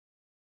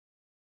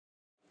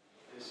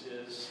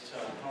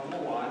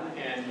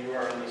you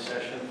are in the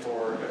session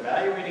for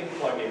Evaluating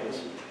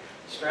Plugins,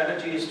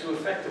 Strategies to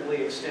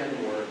Effectively Extend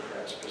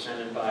WordPress,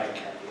 presented by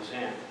Kathy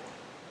Zant.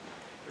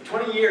 For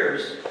 20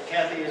 years,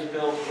 Kathy has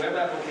built web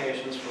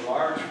applications for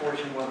large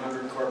Fortune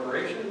 100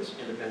 corporations,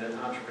 independent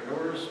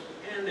entrepreneurs,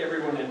 and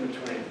everyone in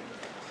between.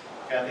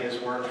 Kathy has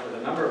worked with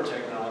a number of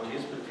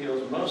technologies, but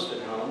feels most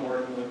at home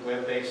working with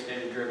web-based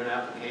data-driven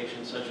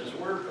applications such as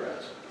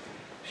WordPress.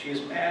 She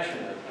is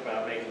passionate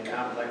about making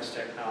complex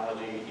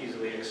technology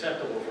easily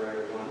acceptable for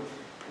everyone,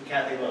 and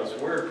Kathy loves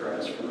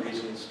WordPress for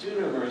reasons too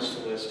numerous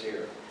to list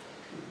here.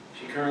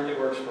 She currently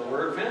works for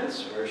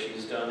WordPress, where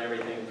she's done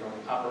everything from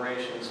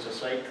operations to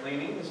site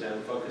cleanings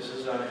and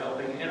focuses on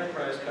helping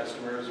enterprise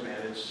customers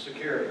manage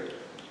security.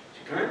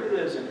 She currently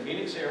lives in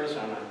Phoenix,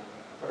 Arizona,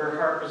 but her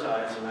heart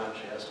resides in Mount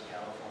Shasta,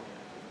 California.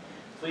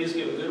 Please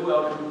give a good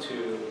welcome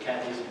to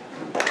Kathy Zant.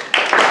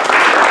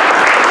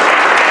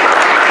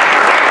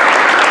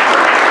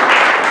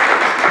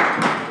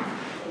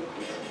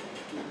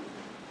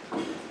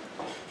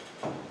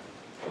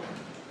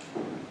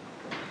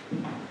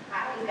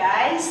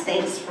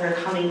 Thanks for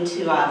coming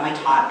to my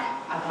talk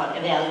about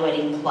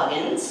evaluating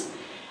plugins.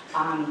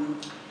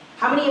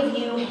 How many of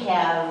you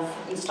have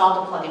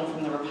installed a plugin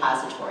from the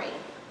repository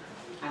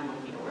on one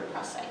of your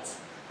WordPress sites?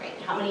 Great.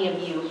 How many of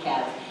you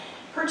have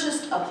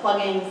purchased a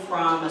plugin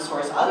from a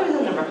source other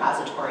than the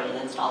repository and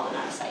installed it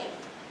on a site?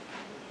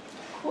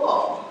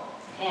 Cool.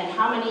 And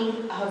how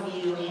many of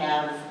you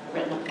have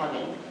written a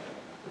plugin?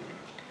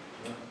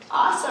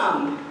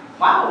 Awesome.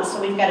 Wow, so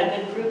we've got a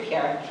good group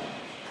here.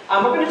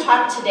 We're going to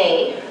talk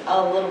today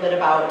a little bit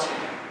about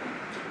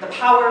the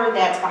power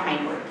that's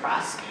behind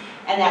WordPress,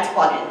 and that's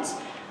plugins.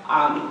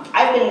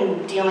 I've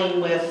been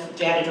dealing with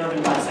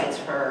data-driven websites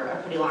for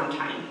a pretty long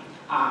time.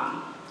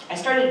 I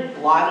started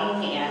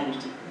blogging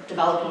and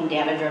developing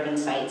data-driven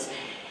sites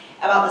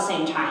about the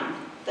same time.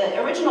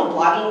 The original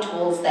blogging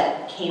tools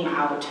that came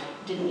out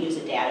didn't use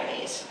a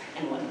database,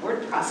 and when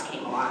WordPress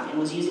came along and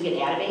was using a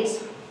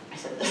database, I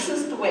said, this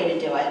is the way to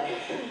do it,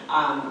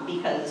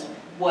 because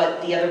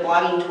what the other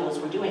blogging tools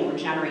were doing were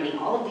generating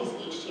all of these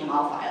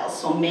HTML files.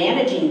 So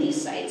managing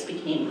these sites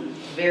became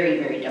very,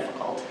 very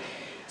difficult.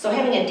 So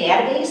having a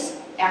database,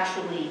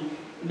 actually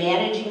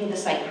managing the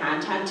site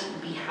content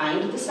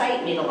behind the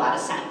site made a lot of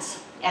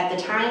sense. At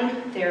the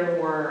time, there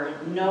were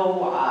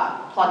no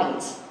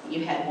plugins.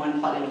 You had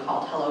one plugin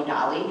called Hello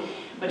Dolly,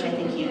 which I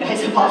think you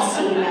guys have all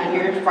seen on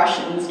your fresh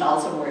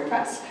installs of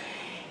WordPress.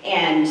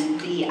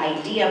 And the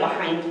idea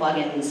behind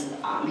plugins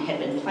had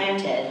been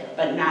planted,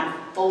 but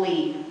not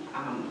fully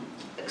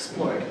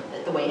explored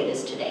the way it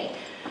is today.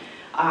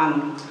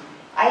 I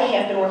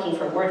have been working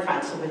for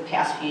WordPress over the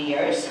past few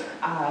years.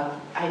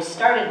 I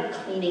started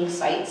cleaning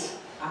sites.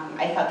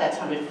 I thought that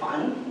sounded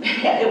fun.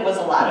 It was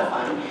a lot of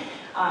fun.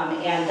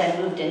 And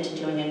then moved into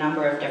doing a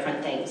number of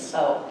different things.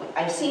 So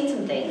I've seen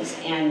some things,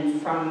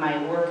 and from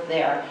my work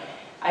there,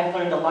 I've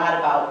learned a lot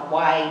about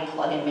why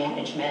plugin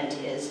management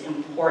is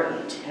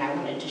important, and I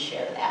wanted to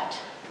share that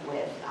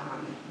with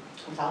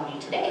all of you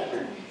today.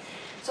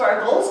 So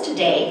our goals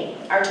today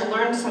are to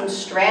learn some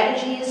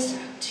strategies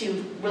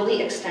to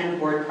really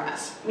extend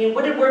WordPress. I mean,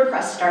 what did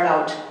WordPress start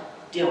out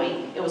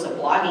doing? It was a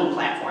blogging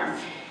platform.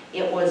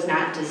 It was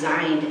not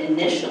designed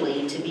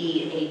initially to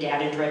be a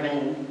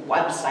data-driven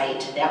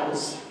website that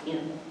was,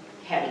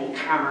 having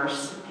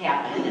commerce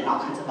happen and all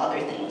kinds of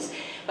other things.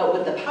 But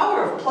with the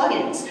power of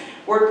plugins,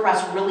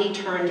 WordPress really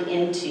turned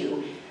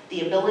into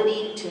the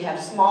ability to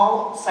have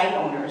small site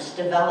owners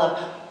develop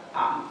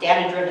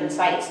data-driven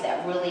sites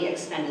that really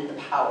extended the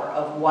power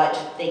of what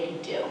they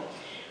could do.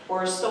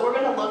 So we're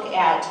going to look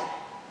at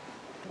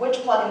which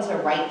plugins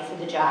are right for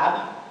the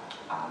job,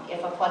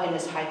 if a plugin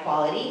is high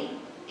quality,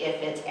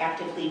 if it's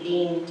actively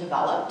being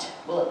developed,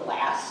 will it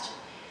last?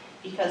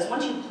 Because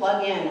once you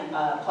plug in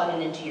a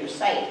plugin into your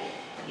site,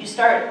 you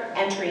start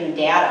entering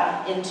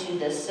data into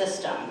this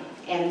system.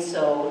 And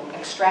so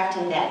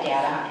extracting that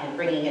data and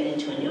bringing it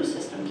into a new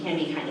system can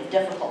be kind of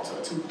difficult. So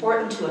it's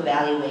important to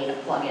evaluate a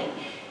plugin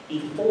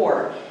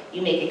before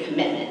you make a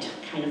commitment,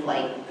 kind of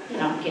like,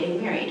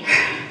 getting married.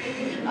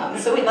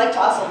 So we'd like to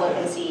also look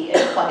and see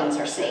if plugins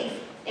are safe.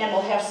 And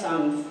we'll have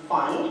some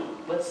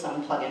fun with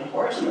some plugin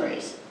horror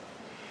stories.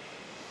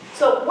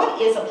 So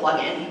what is a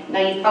plugin? Now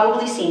you've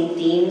probably seen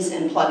themes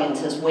and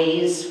plugins as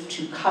ways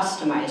to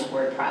customize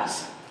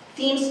WordPress.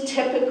 Themes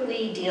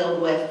typically deal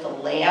with the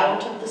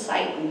layout of the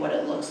site and what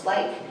it looks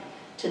like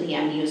to the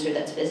end user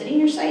that's visiting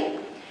your site,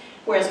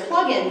 whereas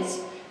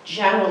plugins,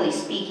 generally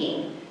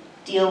speaking,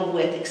 deal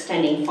with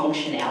extending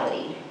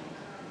functionality.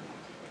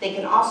 They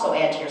can also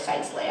add to your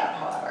site's layout,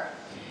 however.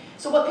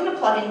 So what can a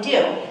plugin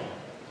do?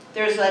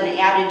 There's an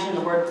adage in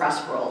the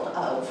WordPress world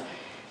of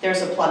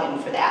there's a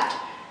plugin for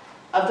that.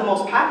 Of the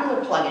most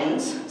popular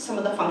plugins, some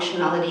of the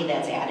functionality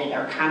that's added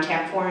are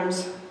contact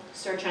forms,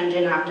 search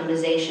engine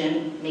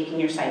optimization, making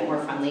your site more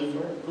friendly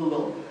for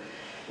Google,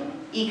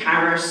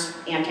 e-commerce,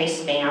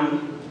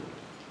 anti-spam,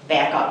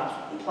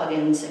 backup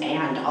plugins,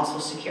 and also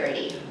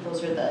security.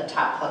 Those are the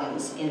top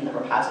plugins in the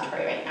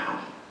repository right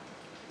now.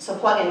 So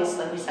plugins,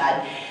 like we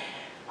said,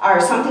 are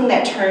something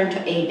that turned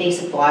a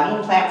basic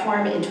blogging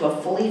platform into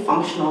a fully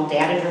functional,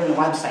 data-driven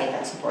website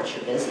that supports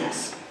your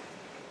business.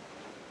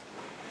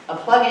 A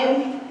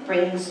plugin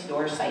brings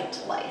your site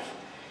to life,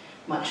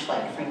 much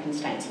like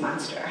Frankenstein's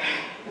monster.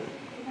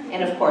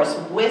 And of course,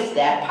 with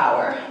that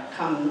power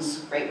comes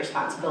great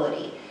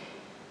responsibility.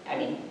 I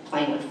mean,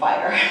 playing with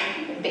fire.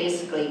 It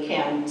basically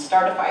can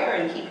start a fire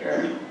and keep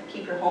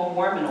your home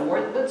warm in a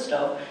wood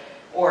stove,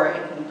 or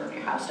it can burn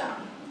your house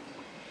down.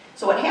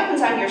 So what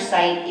happens on your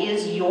site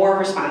is your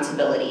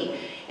responsibility.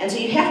 And so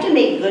you have to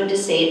make good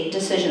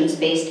decisions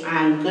based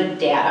on good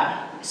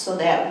data, so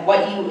that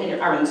what you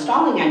are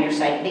installing on your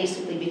site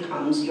basically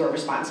becomes your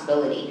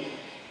responsibility.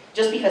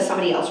 Just because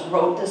somebody else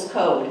wrote this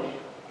code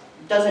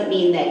doesn't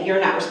mean that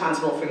you're not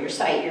responsible for your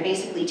site. You're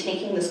basically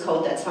taking this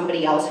code that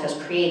somebody else has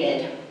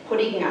created,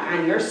 putting it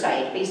on your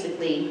site,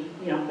 basically,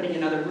 putting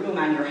another room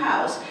on your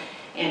house,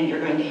 and you're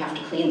going to have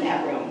to clean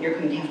that room. You're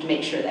going to have to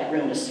make sure that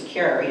room is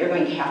secure. You're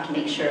going to have to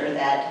make sure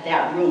that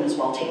that room is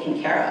well taken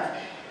care of.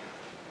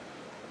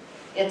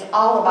 It's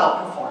all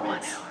about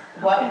performance.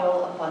 What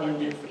will a plugin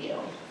do for you?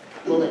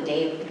 Will it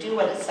do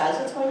what it says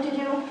it's going to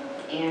do?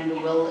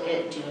 And will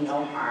it do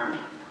no harm?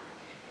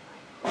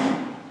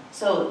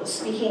 So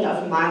speaking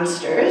of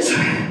monsters,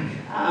 at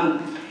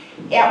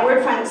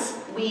WordPress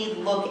we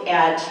look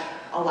at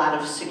a lot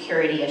of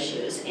security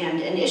issues.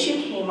 And an issue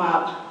came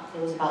up,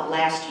 it was about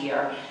last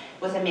year,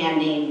 with a man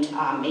named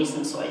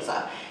Mason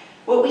Soiza.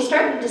 What we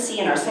started to see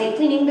in our site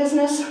cleaning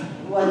business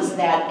was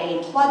that a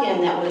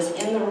plugin that was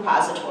in the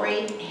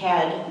repository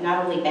had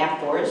not only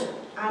backdoors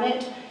on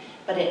it,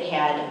 but it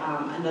had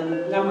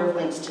a number of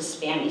links to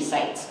spammy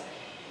sites.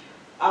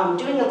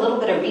 Doing a little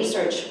bit of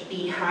research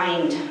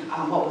behind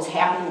what was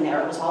happening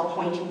there, it was all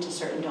pointing to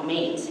certain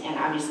domains, and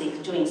obviously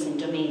doing some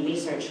domain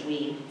research,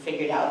 we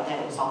figured out that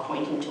it was all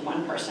pointing to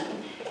one person,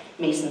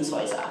 Mason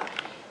Soiza.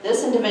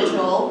 This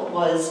individual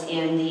was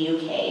in the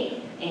UK,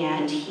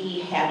 and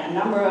he had a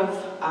number of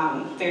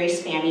very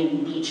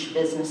spammy niche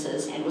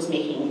businesses and was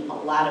making a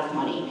lot of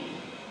money.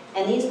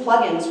 And these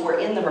plugins were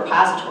in the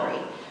repository.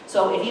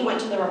 So if you went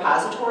to the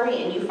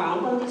repository and you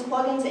found one of these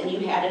plugins and you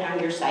had it on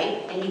your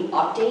site and you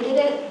updated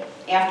it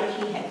after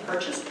he had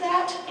purchased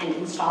that and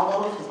installed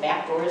all of his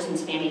backdoors and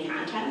spammy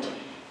content,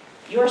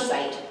 your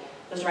site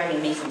was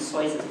driving Mason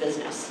Soiza's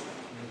business.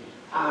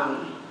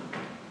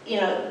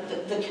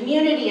 The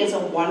community is a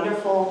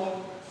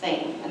wonderful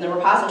thing, and the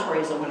repository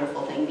is a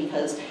wonderful thing,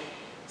 because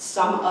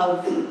some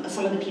of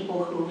the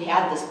people who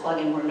had this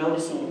plugin were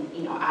noticing,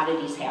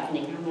 oddities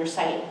happening on their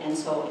site, and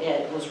so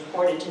it was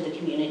reported to the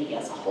community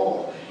as a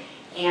whole.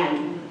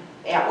 And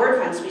at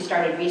WordPress, we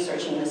started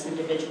researching this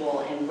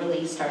individual and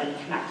really started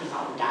connecting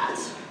all the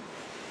dots.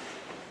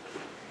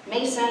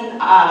 Mason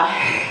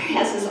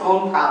has his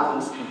own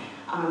problems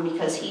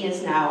because he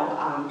is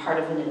now part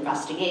of an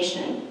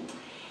investigation.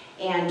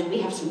 And we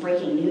have some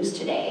breaking news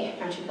today.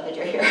 Aren't you glad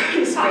you're here?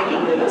 It's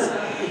breaking news.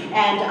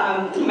 And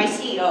my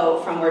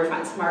CEO from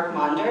WordPress, Mark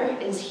Maunder,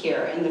 is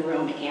here in the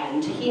room,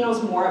 and he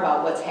knows more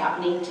about what's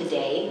happening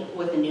today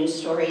with the news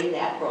story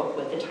that broke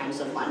with the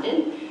Times of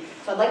London.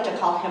 So I'd like to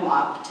call him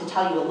up to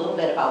tell you a little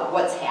bit about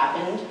what's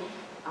happened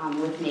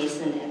with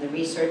Mason and the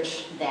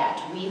research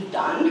that we've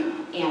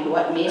done and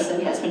what Mason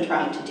has been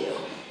trying to do.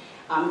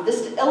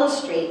 This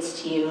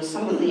illustrates to you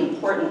some of the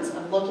importance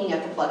of looking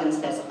at the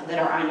plugins that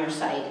are on your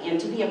site and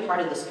to be a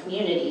part of this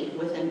community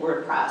within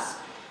WordPress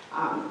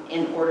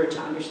in order to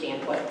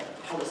understand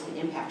how this can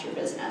impact your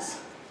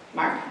business.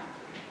 Mark?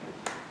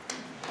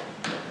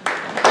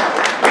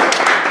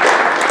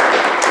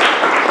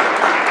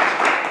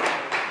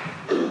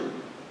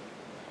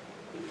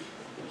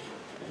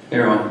 Hey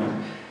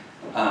everyone.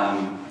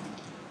 I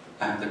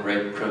have the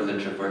great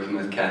privilege of working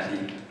with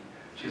Kathy.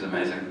 She's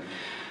amazing.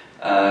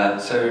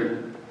 Just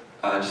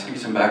to give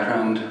you some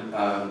background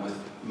with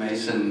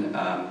Mason,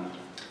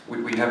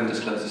 we haven't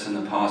disclosed this in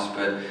the past,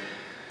 but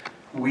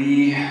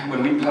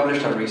when we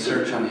published our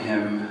research on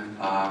him,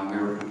 we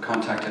were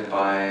contacted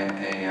by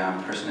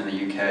a person in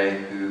the UK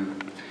who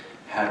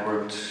had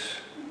worked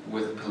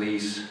with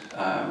police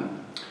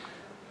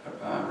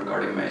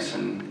regarding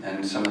Mason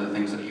and some of the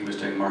things that he was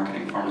doing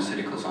marketing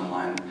pharmaceuticals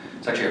online.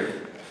 It's actually a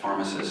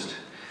pharmacist.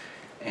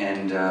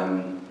 And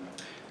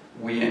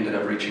we ended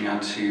up reaching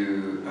out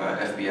to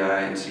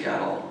FBI in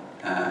Seattle,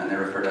 and they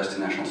referred us to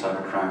National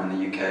Cybercrime in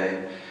the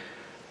UK.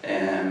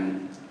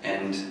 And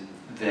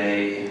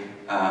they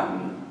got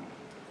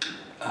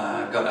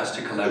us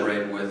to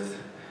collaborate with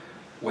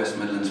West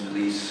Midlands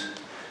Police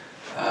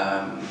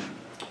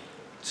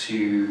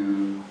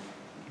to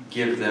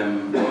give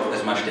them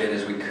as much data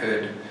as we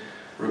could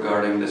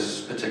regarding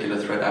this particular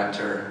threat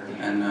actor,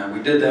 and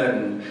we did that,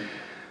 and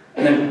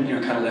then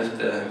kind of left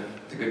the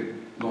good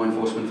law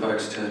enforcement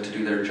folks to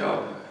do their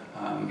job.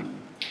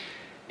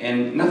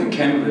 And nothing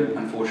came of it,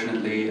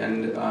 unfortunately.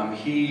 And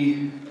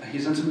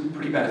he's done some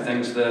pretty bad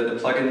things. The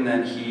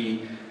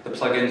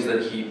plugins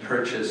that he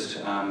purchased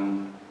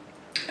and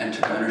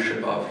took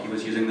ownership of, he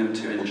was using them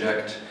to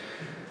inject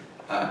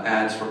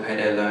ads for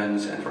payday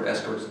loans and for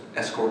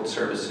escort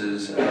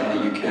services in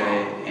the UK,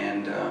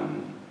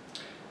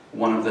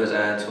 one of those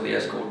ads for the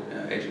escort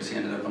agency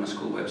ended up on a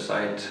school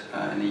website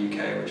in the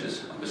UK, which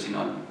is obviously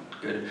not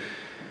good.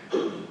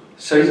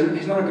 So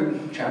he's not a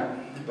good chap,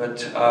 but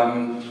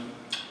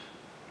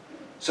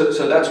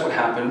so that's what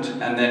happened,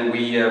 and then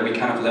we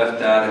kind of left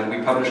that, and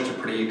we published a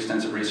pretty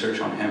extensive research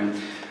on him.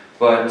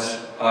 But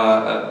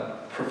a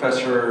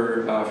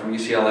professor from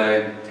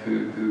UCLA,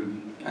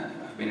 who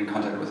I've been in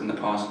contact with in the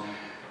past,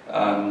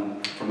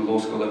 from the law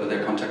school over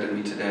there, contacted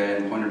me today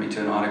and pointed me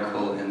to an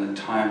article in the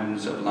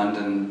Times of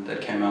London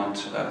that came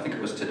out, I think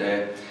it was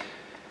today,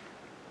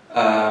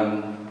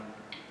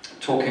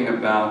 talking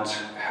about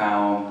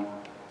how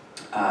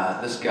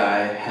this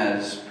guy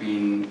has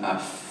been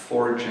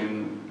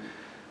forging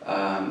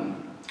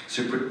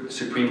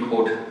Supreme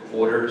Court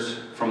orders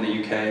from the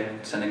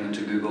UK, sending them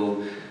to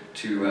Google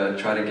to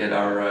try to get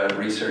our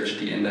research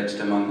de-indexed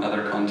among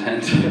other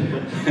content,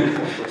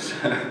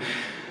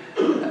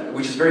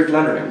 which is very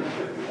flattering.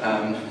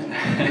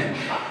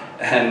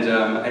 And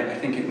I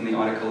think in the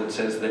article it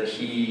says that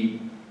he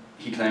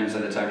claims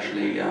that it's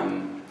actually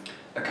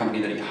a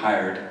company that he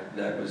hired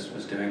that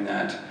was doing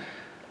that.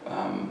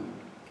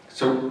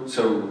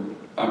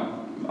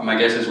 My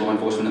guess is law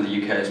enforcement in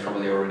the UK is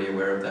probably already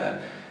aware of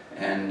that,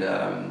 and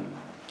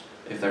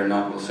if they're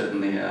not, we'll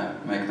certainly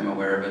make them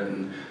aware of it,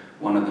 and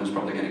one of them's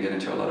probably going to get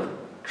into a lot of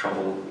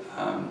trouble.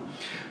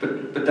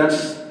 But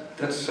that's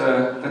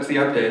the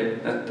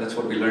update. That's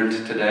what we learned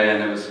today,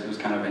 and it was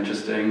kind of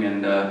interesting.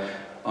 And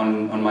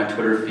on my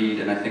Twitter feed,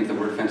 and I think the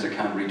WordFence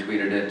account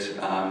retweeted it.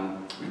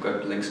 We've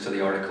got links to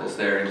the articles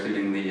there,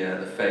 including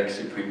the fake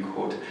Supreme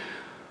Court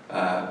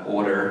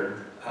order.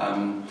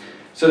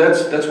 So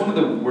that's one of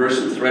the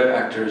worst threat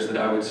actors that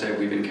I would say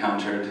we've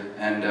encountered,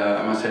 and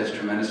I must say it's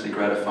tremendously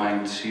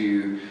gratifying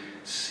to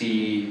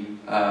see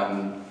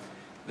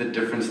the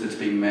difference that's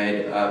being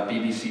made.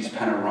 BBC's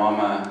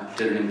Panorama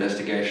did an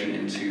investigation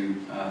into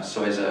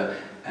Soiza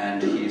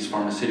and his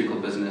pharmaceutical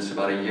business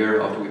about a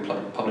year after we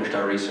published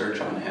our research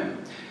on him.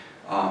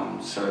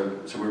 So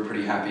we're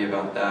pretty happy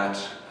about that.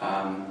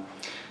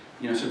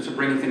 So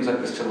bringing things like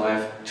this to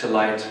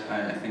light,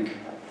 I think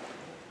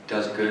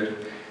does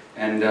good.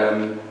 And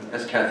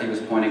as Kathy was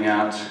pointing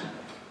out,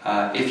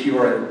 if you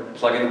are a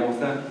plugin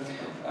author,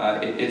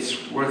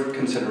 it's worth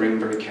considering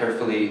very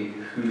carefully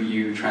who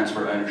you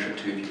transfer ownership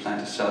to. If you plan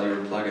to sell your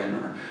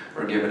plugin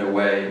or give it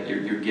away,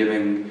 you're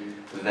giving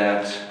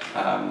that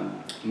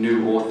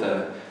new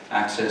author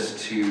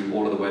access to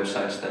all of the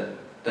websites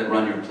that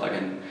run your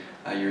plugin.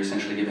 You're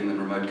essentially giving them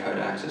remote code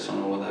access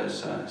on all of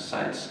those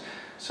sites.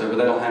 So with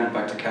that, I'll hand it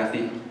back to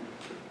Kathy.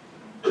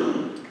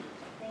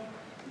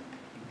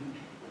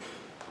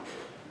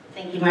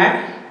 Thank you,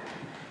 Mark.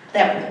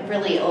 That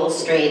really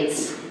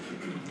illustrates,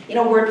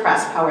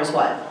 WordPress powers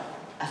what?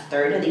 A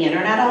third of the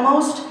internet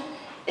almost?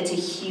 It's a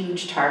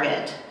huge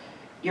target.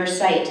 Your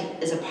site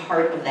is a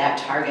part of that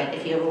target.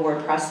 If you have a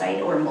WordPress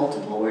site or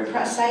multiple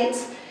WordPress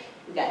sites,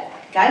 you've got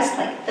guys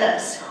like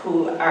this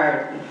who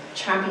are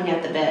chomping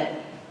at the bit,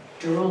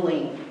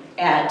 drooling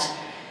at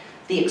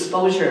the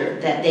exposure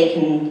that they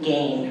can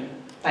gain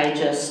by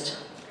just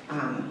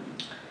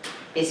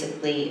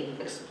basically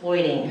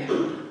exploiting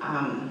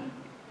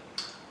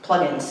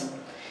plugins.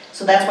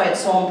 So that's why it's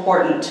so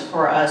important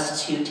for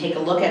us to take a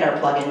look at our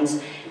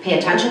plugins, pay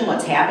attention to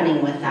what's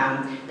happening with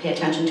them, pay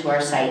attention to our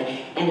site,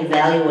 and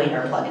evaluate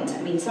our plugins.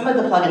 I mean, some of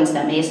the plugins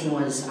that Mason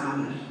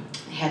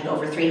had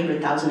over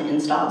 300,000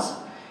 installs,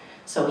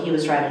 so he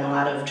was driving a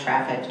lot of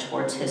traffic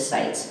towards his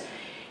sites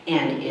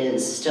and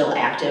is still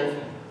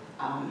active.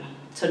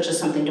 So it's just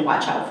something to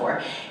watch out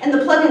for. And the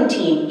plugin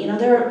team,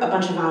 they're a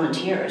bunch of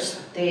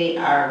volunteers. They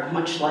are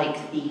much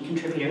like the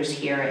contributors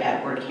here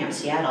at WordCamp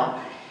Seattle.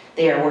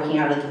 They are working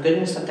out of the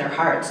goodness of their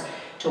hearts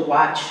to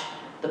watch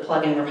the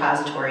plugin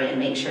repository and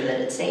make sure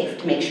that it's safe,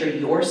 to make sure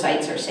your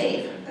sites are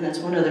safe. And that's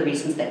one of the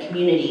reasons that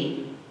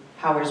community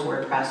powers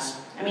WordPress.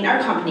 I mean,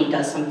 our company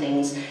does some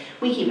things.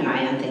 We keep an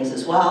eye on things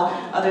as well.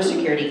 Other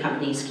security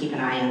companies keep an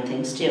eye on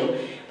things too.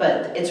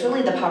 But it's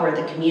really the power of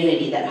the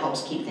community that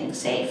helps keep things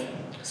safe.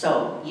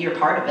 So you're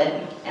part of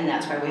it, and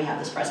that's why we have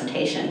this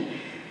presentation.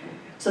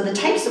 So the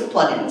types of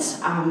plugins.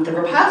 The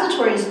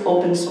repository is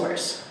open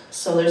source.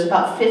 So there's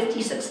about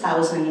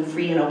 56,000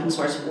 free and open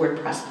source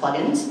WordPress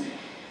plugins.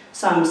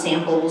 Some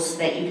samples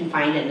that you can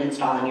find and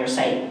install on your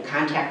site: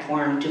 contact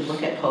form,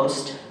 duplicate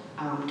post,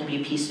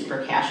 WP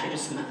Super Cache are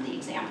just some of the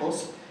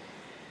examples.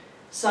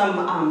 Some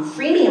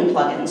freemium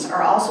plugins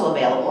are also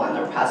available on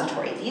the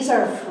repository. These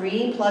are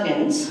free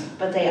plugins,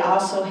 but they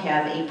also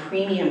have a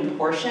premium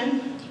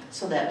portion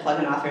so that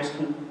plugin authors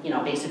can,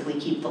 basically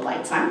keep the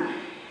lights on.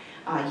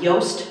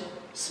 Yoast,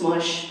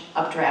 Smush,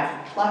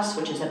 Updraft Plus,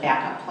 which is a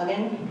backup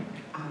plugin,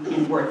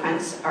 and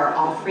WordFence are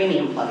all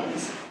freemium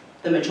plugins.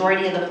 The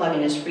majority of the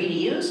plugin is free to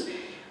use,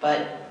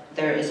 but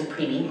there is a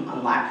premium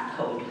unlock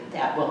code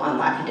that will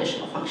unlock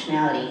additional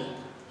functionality.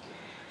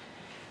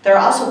 There are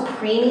also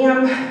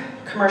premium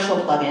commercial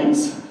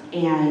plugins,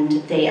 and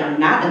they are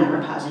not in the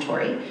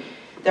repository.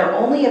 They're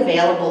only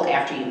available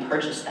after you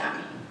purchase them.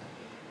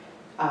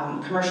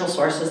 Commercial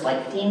sources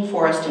like Theme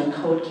Forest and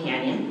Code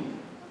Canyon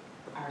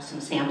are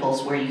some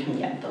samples where you can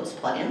get those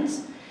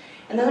plugins.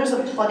 And then there's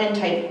a plugin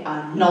type,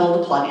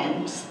 nulled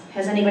plugins.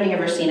 Has anybody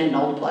ever seen a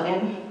nulled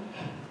plugin?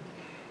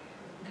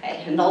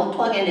 Okay, a nulled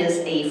plugin is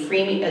a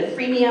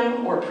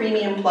freemium or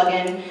premium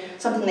plugin,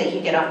 something that you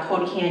get off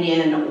Code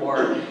Canyon,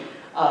 or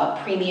a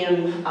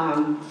freemium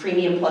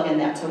plugin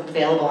that's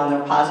available on the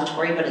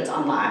repository, but it's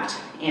unlocked.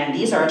 And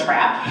these are a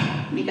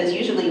trap, because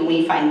usually when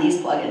we find these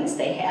plugins,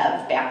 they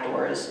have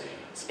backdoors,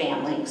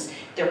 spam links.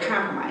 They're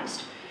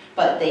compromised,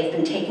 but they've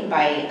been taken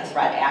by a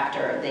threat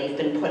actor. They've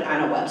been put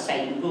on a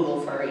website. You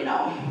Google for,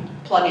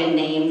 plugin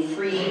name,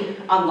 free,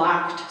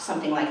 unlocked,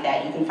 something like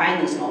that. You can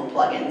find these null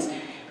plugins,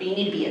 but you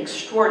need to be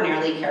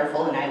extraordinarily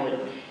careful, and I would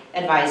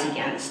advise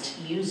against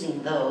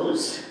using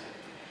those.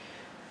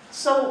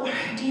 So,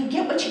 do you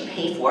get what you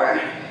pay for?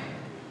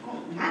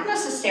 Well, not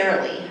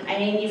necessarily. I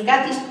mean, you've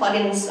got these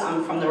plugins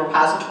from the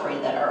repository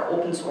that are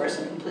open source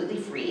and completely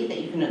free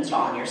that you can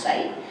install on your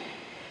site.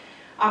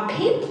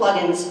 Paid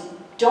plugins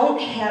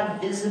don't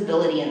have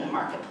visibility in the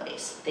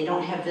marketplace. They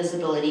don't have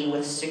visibility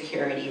with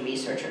security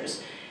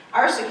researchers.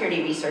 Our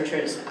security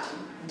researchers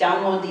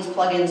download these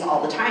plugins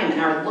all the time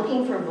and are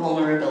looking for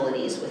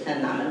vulnerabilities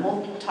within them, and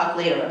we'll talk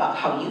later about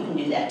how you can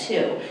do that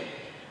too.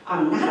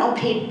 Not all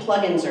paid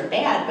plugins are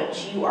bad,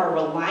 but you are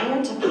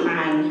reliant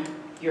upon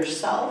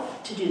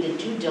yourself to do the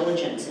due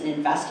diligence in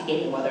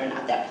investigating whether or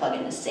not that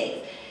plugin is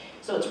safe.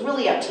 So it's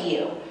really up to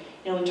you.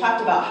 We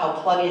talked about how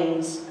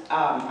plugins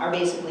are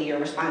basically your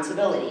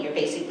responsibility. You're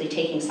basically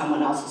taking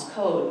someone else's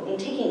code and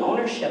taking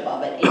ownership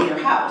of it in your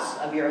house,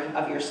 of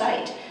your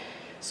site.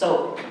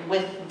 So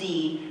with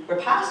the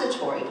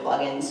repository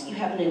plugins, you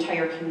have an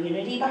entire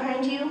community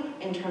behind you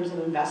in terms of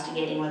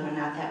investigating whether or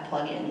not that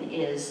plugin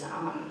is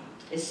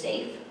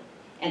safe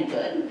and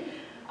good.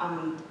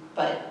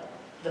 But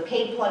the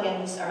paid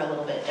plugins are a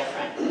little bit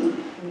different,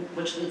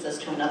 which leads us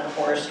to another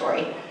horror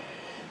story.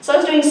 So I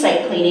was doing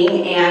site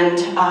cleaning, and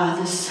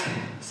this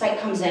site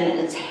comes in and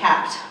it's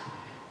hacked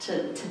to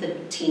the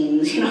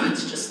teens.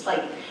 It's just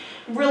like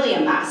really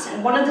a mess.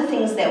 And one of the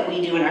things that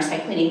we do in our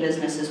site cleaning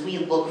business is we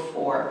look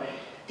for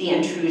the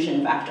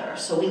intrusion vector.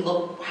 So we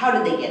look, how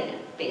did they get in,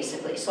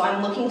 basically? So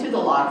I'm looking through the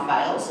log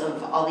files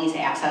of all these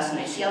access, and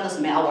I see all this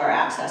malware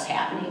access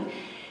happening.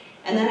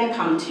 And then I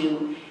come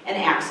to an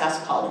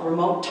access called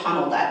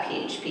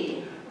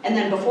remote-tunnel.php. And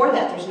then before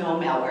that, there's no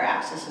malware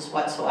accesses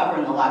whatsoever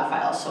in the log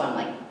files. So I'm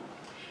like,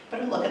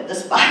 better look at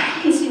this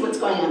file and see what's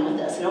going on with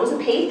this. And it was a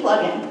paid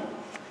plugin.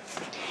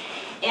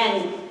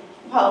 And,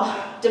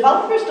 well,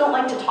 developers don't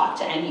like to talk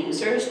to end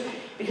users,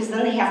 because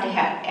then they have to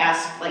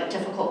ask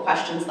difficult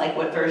questions like,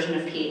 what version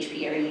of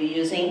PHP are you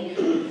using?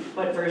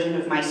 What version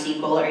of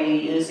MySQL are you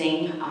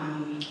using?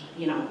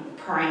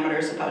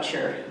 Parameters about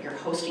your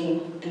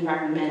hosting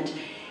environment.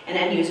 And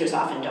end users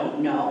often don't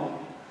know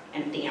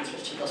the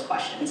answers to those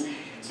questions.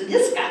 So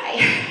this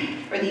guy,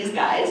 or these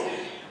guys,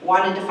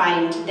 wanted to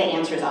find the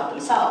answers out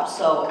themselves.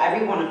 So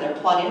every one of their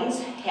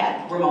plugins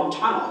had remote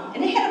tunnel,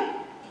 and it had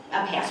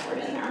a password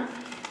in there,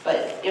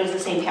 but it was the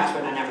same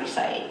password on every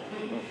site.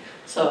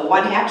 So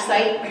one hacked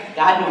site,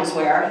 God knows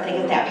where, they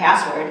get that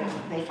password.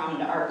 They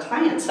found our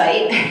client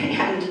site,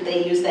 and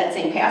they used that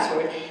same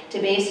password to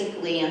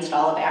basically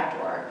install a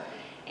backdoor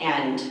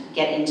and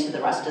get into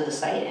the rest of the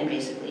site and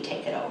basically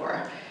take it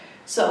over.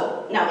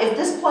 So now, if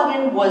this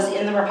plugin was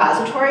in the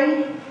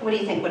repository, what do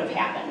you think would have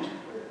happened?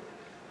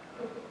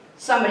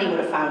 Somebody would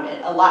have found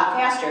it a lot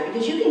faster,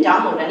 because you can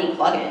download any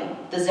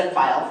plugin, the zip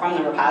file from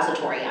the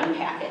repository,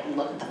 unpack it, and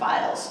look at the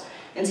files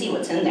and see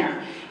what's in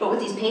there. But with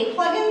these paid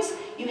plugins,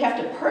 you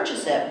have to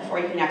purchase it before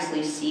you can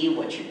actually see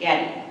what you're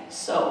getting.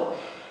 So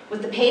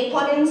with the paid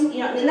plugins,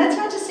 and that's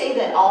not to say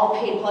that all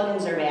paid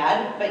plugins are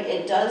bad, but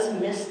it does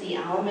miss the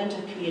element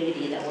of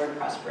community that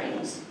WordPress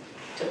brings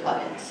to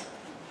plugins.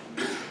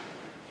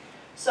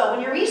 So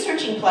when you're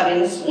researching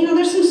plugins,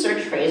 there's some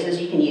search phrases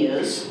you can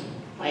use,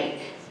 like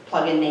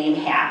plugin name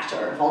hacked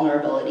or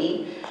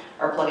vulnerability,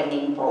 or plugin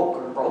name broke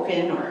or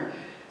broken, or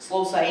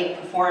slow site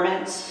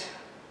performance.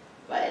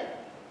 But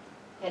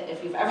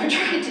if you've ever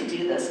tried to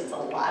do this, it's a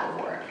lot of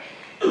work.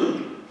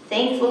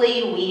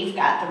 Thankfully, we've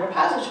got the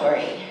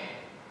repository.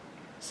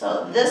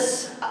 So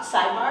this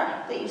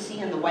sidebar that you see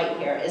in the white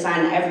here is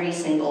on every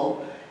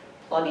single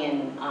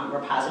plugin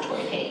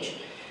repository page.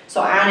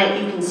 So on it,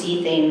 you can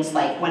see things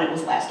like when it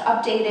was last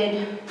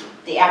updated,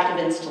 the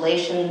active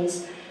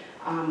installations,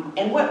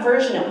 and what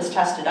version it was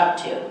tested up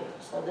to.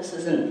 So this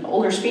is an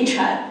older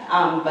screenshot,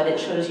 but it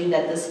shows you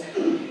that this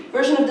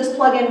version of this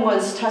plugin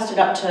was tested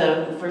up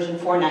to version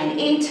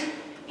 4.9.8,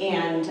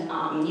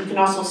 and you can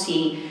also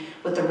see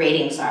what the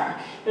ratings are.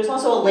 There's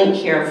also a link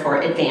here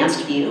for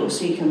advanced view,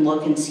 so you can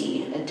look and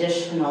see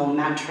additional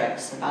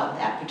metrics about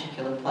that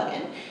particular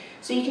plugin.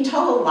 So you can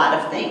tell a lot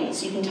of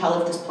things. You can tell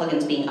if this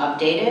plugin's being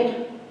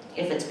updated,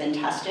 if it's been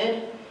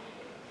tested,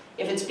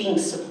 if it's being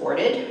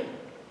supported,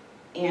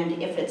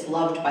 and if it's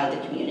loved by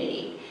the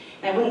community.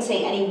 And I wouldn't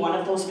say any one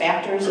of those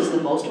factors is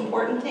the most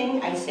important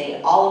thing. I'd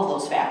say all of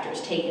those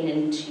factors taken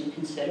into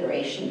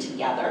consideration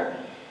together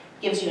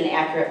gives you an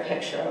accurate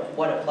picture of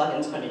what a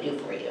plugin's going to do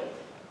for you.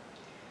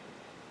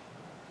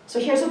 So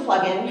here's a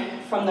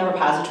plugin from the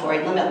repository,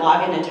 limit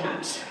login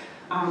attempts.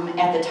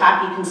 At the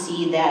top, you can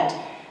see that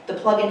the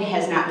plugin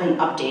has not been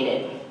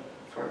updated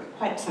for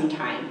quite some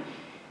time.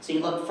 So you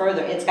look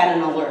further, it's got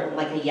an alert,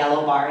 like a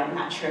yellow bar. I'm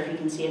not sure if you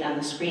can see it on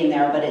the screen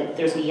there, but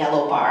there's a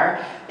yellow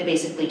bar that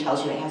basically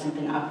tells you it hasn't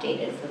been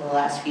updated for the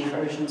last few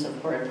versions of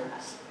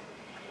WordPress.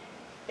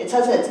 It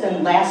says that it's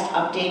been last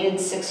updated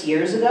 6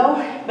 years ago,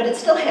 but it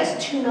still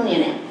has 2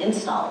 million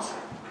installs.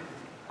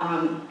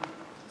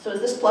 So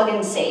is this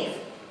plugin safe?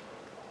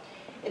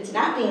 It's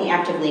not being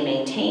actively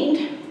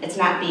maintained. It's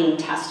not being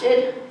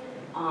tested.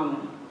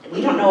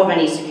 We don't know of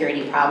any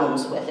security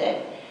problems with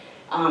it.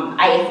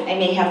 I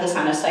may have this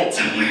on a site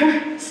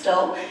somewhere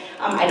still.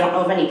 I don't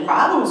know of any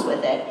problems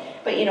with it.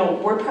 But you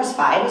know, WordPress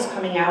 5 is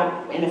coming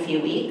out in a few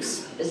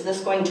weeks. Is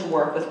this going to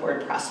work with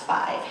WordPress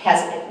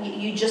 5?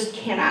 You just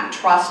cannot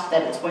trust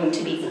that it's going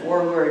to be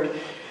forward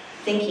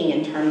thinking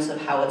in terms of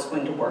how it's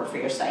going to work for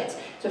your sites.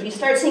 So if you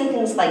start seeing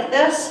things like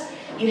this,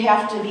 you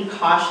have to be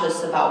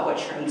cautious about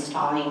what you're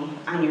installing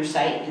on your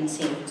site and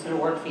see if it's going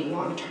to work for you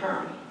long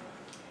term.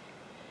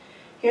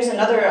 Here's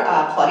another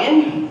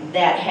plugin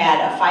that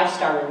had a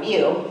 5-star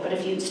review, but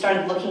if you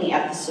started looking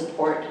at the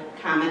support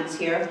comments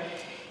here,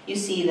 you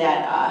see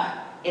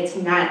that it's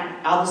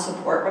not, all the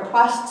support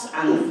requests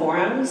on the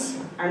forums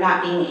are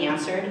not being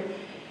answered,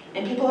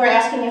 and people are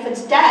asking if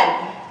it's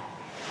dead,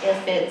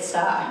 if it's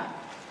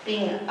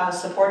being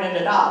supported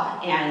at all,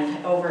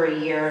 and over a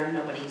year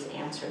nobody's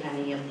answered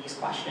any of these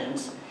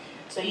questions.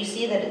 So you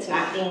see that it's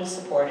not being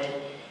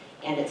supported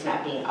and it's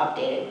not being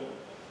updated,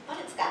 but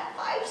it's got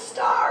 5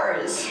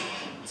 stars.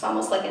 It's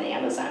almost like an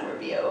Amazon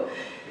review.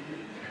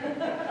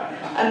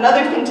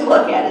 Another thing to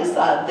look at is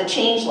the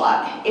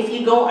changelog. If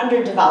you go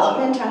under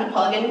development on a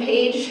plugin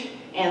page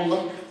and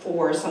look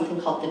for something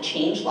called the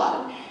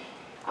changelog,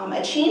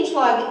 a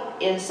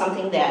changelog is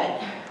something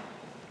that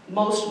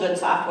most good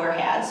software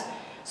has,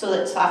 so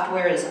that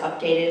software is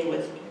updated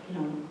with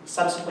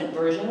subsequent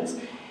versions.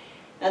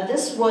 Now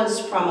this was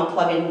from a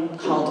plugin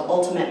called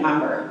Ultimate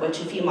Member,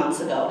 which a few months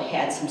ago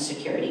had some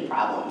security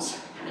problems.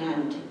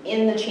 And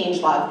in the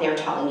changelog, they're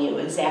telling you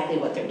exactly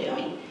what they're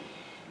doing.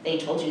 They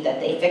told you that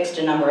they fixed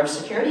a number of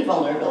security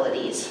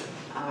vulnerabilities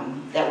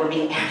that were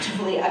being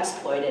actively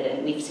exploited,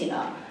 and we've seen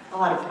a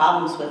lot of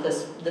problems with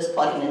this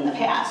plugin in the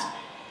past.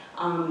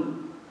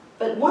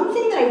 But one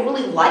thing that I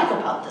really like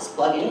about this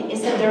plugin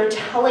is that they're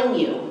telling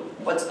you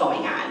what's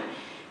going on.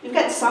 We've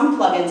got some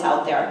plugins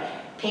out there,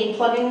 paid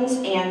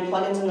plugins and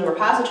plugins in the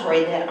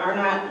repository, that are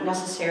not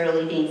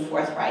necessarily being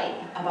forthright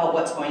about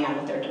what's going on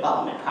with their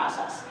development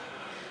process.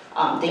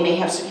 They may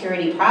have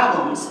security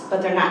problems,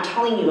 but they're not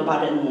telling you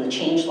about it in the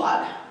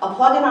changelog. A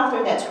plugin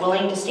author that's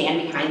willing to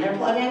stand behind their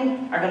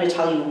plugin are going to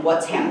tell you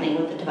what's happening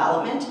with the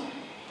development.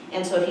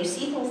 And so if you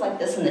see things like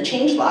this in the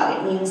changelog,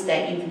 it means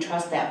that you can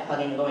trust that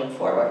plugin going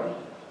forward.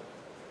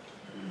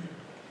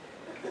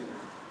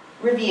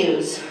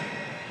 Reviews.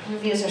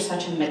 Reviews are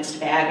such a mixed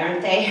bag,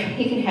 aren't they?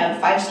 You can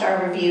have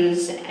 5-star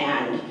reviews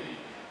and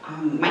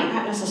might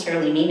not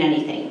necessarily mean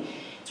anything.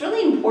 It's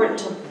really important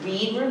to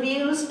read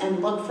reviews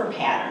and look for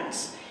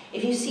patterns.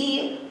 If you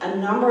see a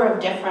number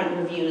of different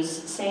reviews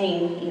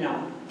saying,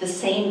 the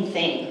same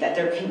thing, that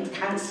they're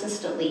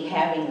consistently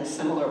having the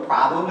similar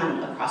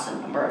problem across a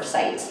number of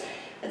sites,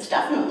 it's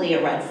definitely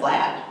a red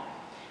flag.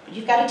 But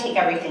you've got to take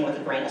everything with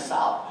a grain of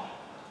salt.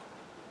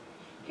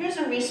 Here's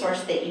a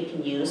resource that you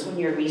can use when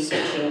you're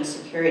researching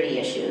security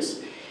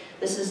issues.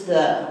 This is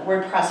the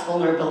WordPress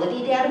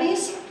vulnerability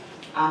database,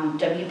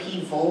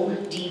 WP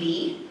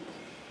VulnDB.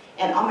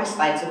 And all my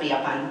slides will be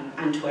up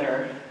on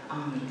Twitter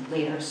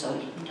later, so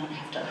you don't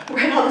have to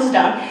write all this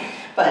down.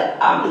 But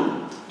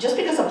just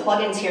because a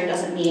plugin's here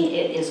doesn't mean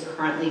it is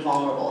currently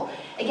vulnerable.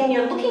 Again,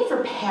 you're looking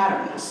for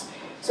patterns.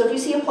 So if you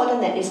see a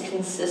plugin that is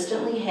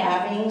consistently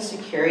having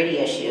security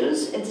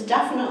issues, it's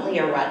definitely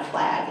a red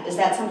flag. Is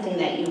that something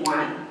that you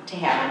want to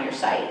have on your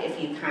site if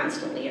you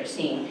constantly are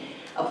seeing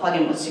a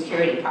plugin with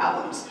security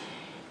problems?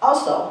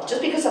 Also,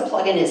 just because a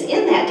plugin is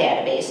in that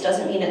database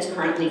doesn't mean it's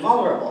currently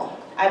vulnerable.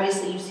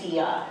 Obviously, you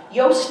see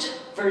Yoast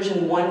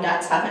version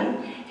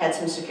 1.7 had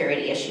some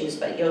security issues,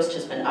 but Yoast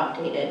has been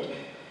updated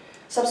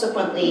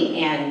subsequently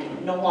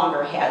and no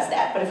longer has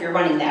that. But if you're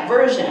running that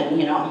version,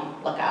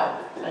 look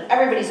out. But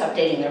everybody's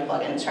updating their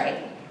plugins,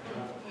 right?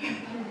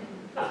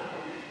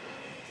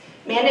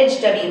 Manage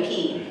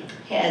WP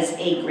has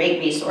a great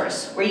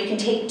resource where you can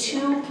take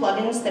 2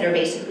 plugins that are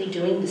basically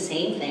doing the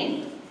same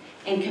thing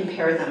and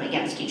compare them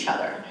against each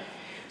other.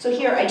 So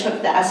here I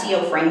took the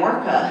SEO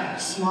framework, a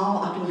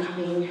small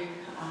up-and-coming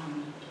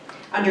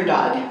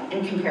underdog,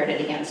 and compared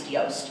it against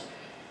Yoast.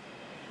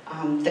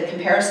 The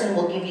comparison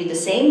will give you the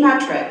same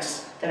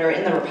metrics that are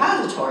in the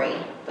repository,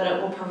 but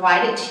it will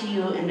provide it to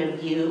you in a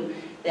view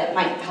that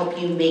might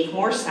help you make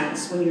more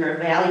sense when you're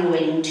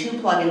evaluating 2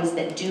 plugins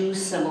that do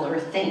similar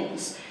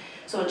things.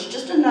 So it's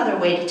just another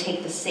way to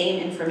take the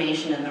same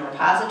information in the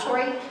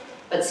repository,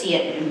 but see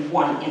it in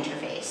one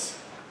interface.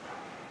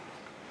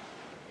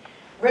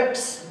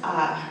 RIPS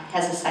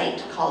has a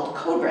site called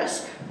Code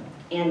Risk,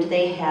 and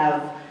they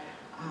have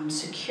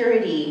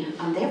security.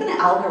 They have an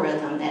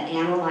algorithm that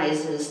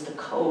analyzes the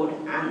code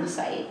on the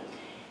site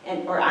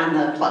or on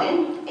the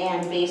plugin,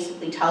 and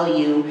basically tell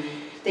you,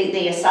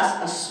 they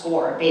assess a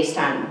score based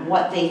on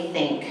what they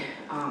think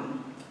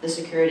the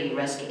security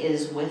risk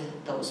is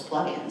with those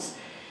plugins.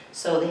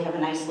 So they have a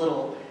nice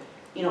little,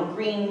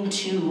 green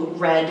to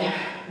red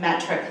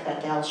metric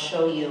that they'll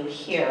show you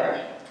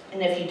here.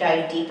 And if you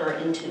dive deeper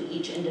into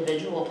each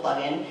individual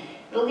plugin,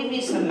 it'll give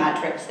you some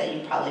metrics that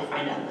you probably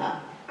find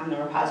on the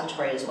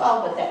repository as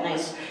well. But that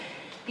nice,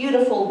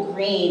 beautiful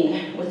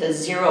green with a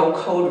 0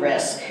 code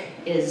risk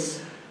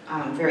is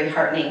very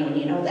heartening when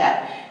you know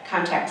that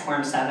Contact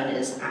Form 7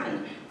 is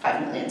on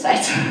 5 million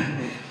sites.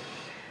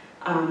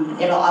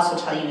 It'll also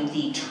tell you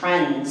the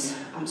trends.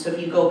 So if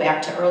you go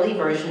back to early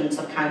versions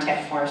of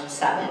Contact Form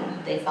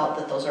 7, they felt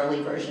that those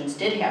early versions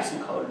did have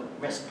some code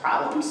risk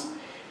problems,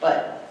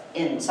 but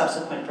in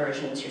subsequent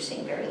versions, you're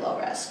seeing very low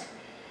risk.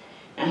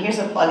 Now here's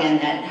a plugin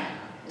that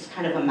is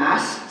kind of a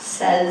mess,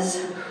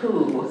 Says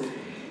Who.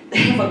 They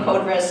have a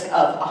code risk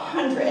of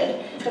 100,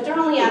 but they're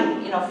only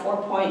on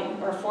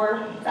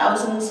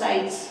 4,000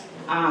 sites.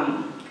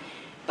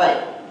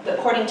 But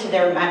according to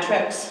their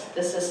metrics,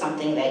 this is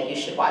something that you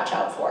should watch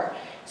out for.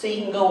 So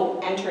you can go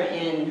enter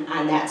in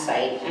on that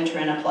site, enter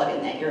in a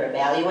plugin that you're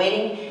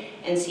evaluating,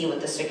 and see what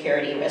the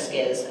security risk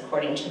is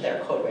according to their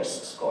code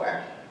risk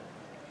score.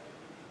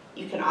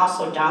 You can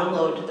also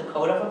download the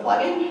code of a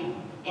plugin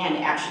and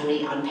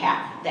actually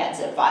unpack that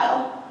zip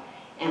file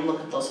and look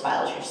at those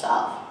files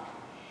yourself.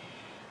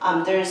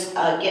 There's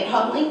a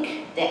GitHub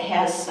link that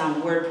has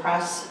some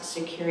WordPress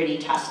security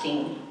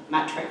testing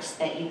metrics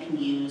that you can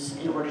use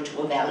in order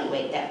to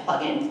evaluate that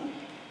plugin.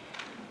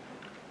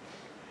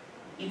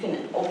 You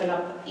can open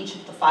up each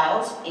of the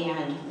files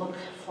and look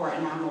for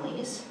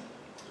anomalies.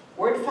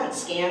 Word font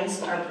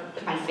scans are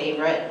my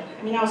favorite.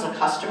 I mean, I was a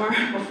customer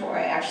before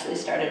I actually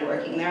started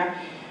working there.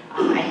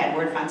 I had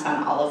word fonts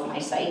on all of my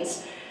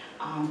sites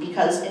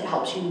because it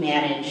helps you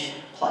manage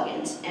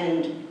plugins.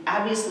 And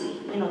obviously,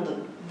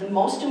 the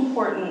most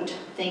important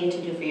thing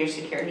to do for your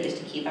security is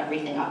to keep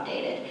everything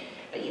updated.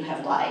 But you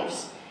have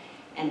lives,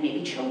 and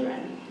maybe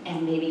children,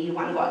 and maybe you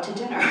want to go out to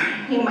dinner.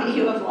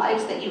 You have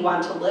lives that you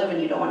want to live,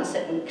 and you don't want to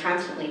sit and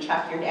constantly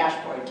check your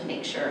dashboard to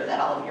make sure that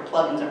all of your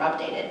plugins are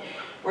updated.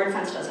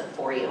 WordFence does it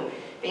for you.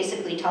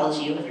 Basically tells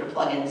you if your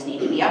plugins need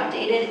to be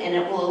updated, and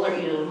it will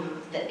alert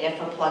you that if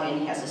a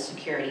plugin has a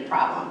security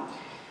problem.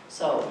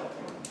 So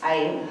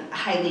I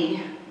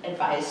highly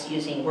advise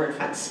using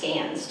WordFence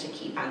scans to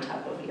keep on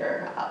top of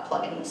your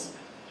plugins.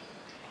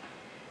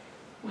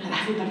 Well,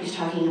 everybody's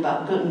talking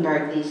about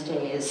Gutenberg these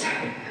days.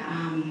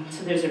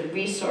 So there's a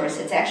resource.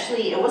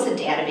 It was a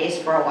database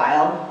for a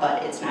while,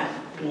 but it's not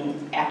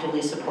being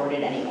actively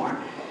supported anymore.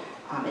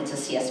 It's a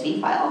CSV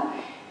file,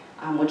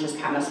 which is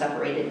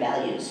comma-separated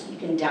values. You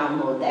can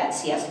download that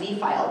CSV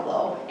file,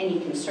 though, and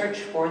you can search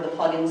for the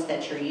plugins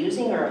that you're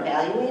using or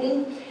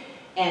evaluating,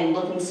 and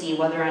look and see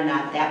whether or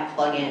not that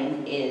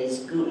plugin is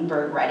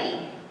Gutenberg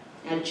ready.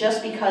 Now,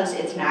 just because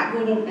it's not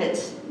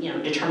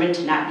determined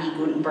to not be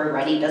Gutenberg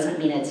ready doesn't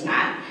mean it's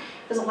not,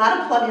 because a lot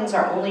of plugins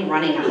are only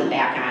running on the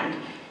back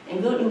end,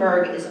 and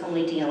Gutenberg is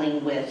only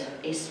dealing with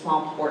a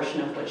small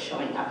portion of what's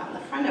showing up on the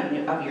front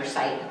of your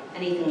site,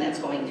 anything that's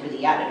going through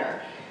the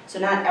editor. So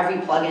not every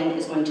plugin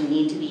is going to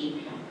need to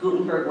be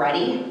Gutenberg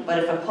ready, but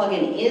if a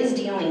plugin is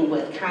dealing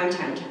with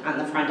content on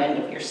the front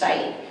end of your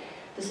site,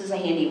 this is a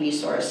handy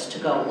resource to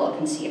go look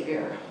and see if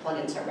your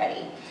plugins are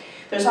ready.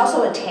 There's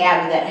also a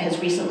tag that has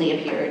recently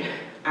appeared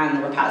on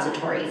the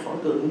repository for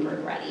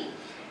Gutenberg Ready,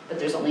 but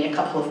there's only a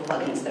couple of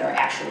plugins that are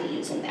actually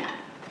using that.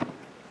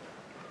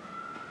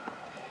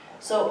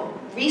 So,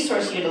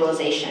 resource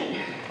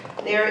utilization.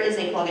 There is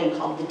a plugin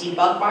called the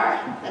debug bar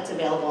that's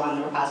available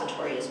on the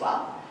repository as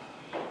well.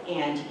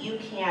 And you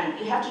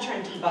have to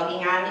turn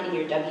debugging on in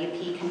your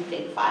WP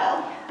config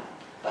file,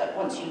 but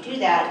once you do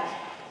that,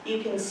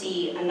 you can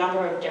see a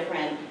number of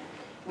different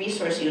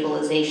resource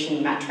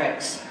utilization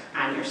metrics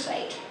on your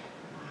site.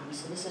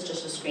 So this is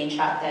just a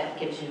screenshot that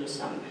gives you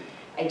some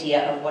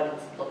idea of what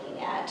it's looking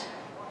at.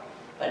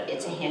 But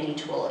it's a handy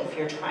tool if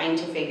you're trying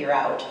to figure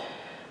out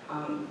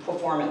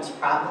performance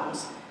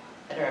problems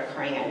that are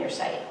occurring on your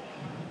site.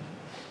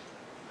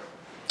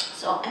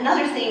 So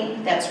another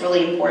thing that's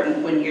really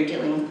important when you're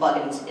dealing with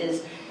plugins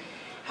is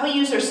how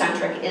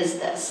user-centric is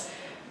this?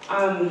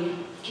 Can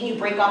you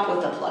break up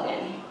with the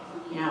plugin?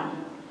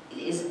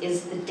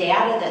 Is the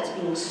data that's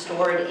being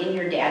stored in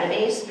your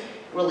database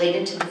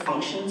related to the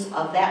functions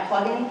of that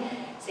plugin?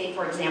 Say,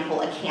 for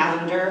example, a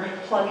calendar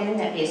plugin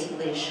that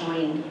basically is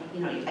showing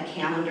a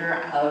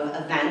calendar of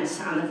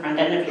events on the front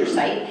end of your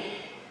site.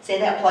 Say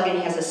that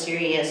plugin has a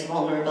serious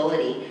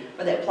vulnerability,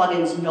 or that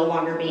plugin is no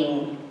longer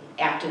being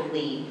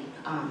actively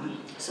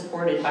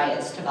supported by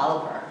its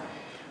developer.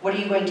 What are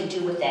you going to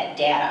do with that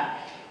data?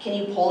 Can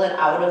you pull it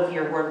out of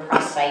your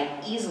WordPress site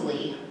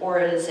easily, or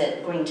is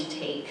it going to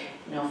take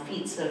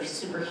feats of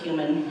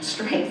superhuman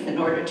strength in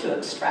order to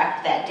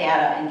extract that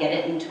data and get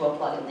it into a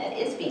plugin that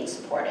is being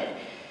supported?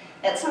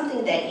 That's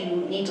something that you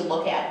need to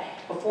look at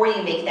before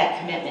you make that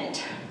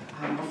commitment,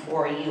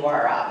 before you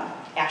are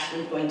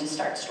actually going to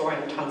start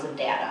storing tons of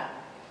data.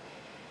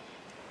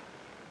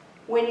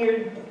 when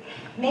you're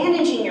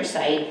managing your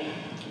site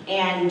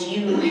and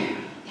you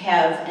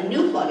have a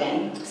new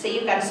plugin, say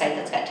you've got a site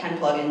that's got 10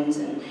 plugins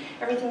and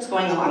everything's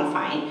going along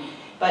fine,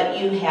 but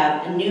you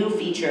have a new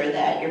feature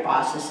that your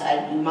boss has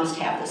said, you must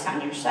have this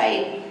on your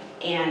site,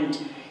 and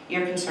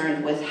you're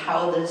concerned with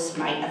how this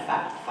might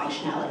affect the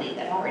functionality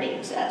that already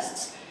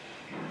exists.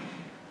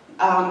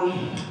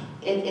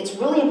 It's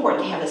really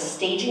important to have a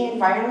staging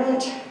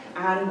environment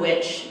on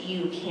which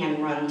you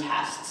can run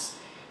tests.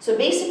 So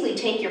basically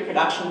take your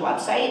production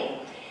website,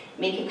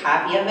 make a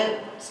copy of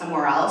it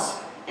somewhere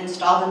else,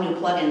 install the new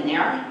plugin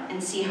there,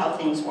 and see how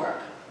things work.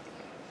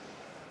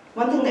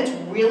 One thing that's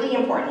really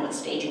important with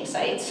staging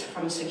sites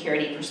from a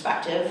security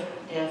perspective,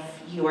 if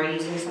you are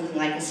using something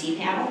like a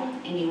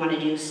cPanel and you want to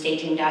do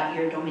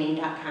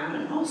staging.yourdomain.com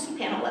and oh,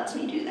 cPanel lets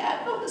me do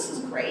that, oh, this is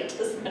great,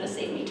 this is going to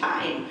save me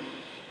time.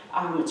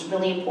 It's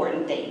really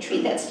important that you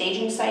treat that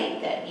staging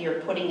site that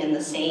you're putting in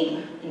the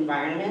same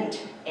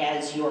environment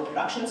as your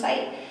production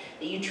site,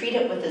 that you treat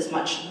it with as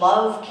much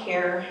love,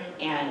 care,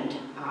 and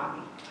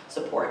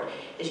support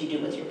as you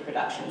do with your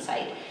production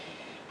site.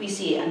 We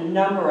see a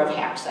number of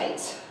hack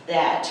sites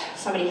that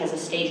somebody has a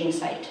staging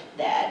site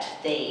that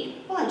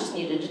well, I just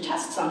needed to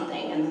test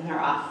something, and then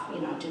they're off,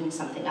 doing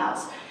something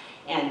else.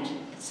 And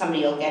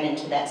somebody will get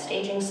into that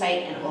staging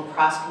site and it will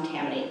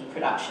cross-contaminate the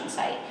production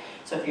site.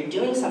 So if you're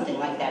doing something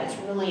like that, it's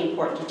really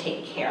important to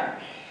take care.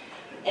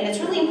 And it's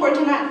really important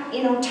to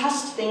not,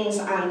 test things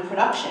on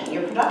production.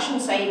 Your production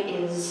site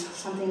is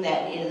something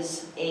that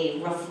is a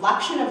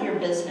reflection of your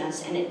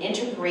business and an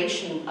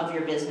integration of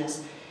your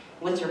business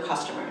with your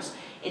customers.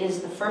 It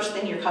is the first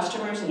thing your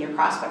customers and your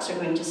prospects are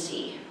going to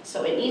see.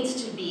 So it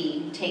needs to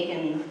be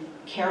taken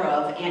care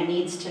of and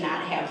needs to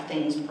not have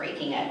things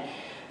breaking it.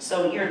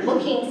 So you're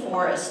looking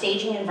for a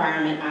staging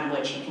environment on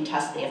which you can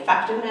test the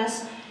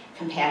effectiveness,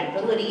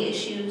 compatibility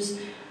issues,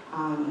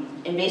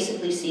 and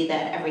basically see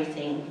that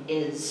everything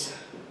is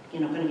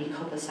going to be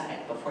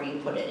copacetic before you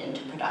put it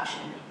into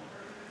production.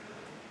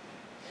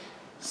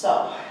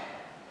 So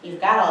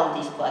you've got all of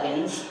these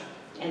plugins,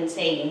 and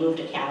say you moved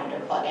a calendar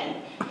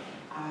plugin,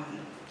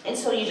 and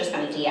so you're just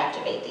going to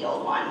deactivate the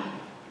old one.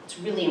 It's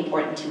really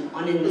important to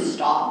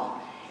uninstall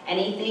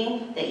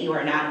anything that you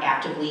are not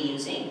actively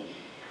using.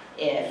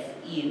 If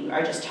you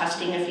are just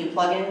testing a few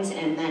plugins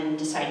and then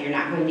decide you're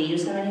not going to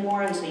use them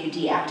anymore, and so you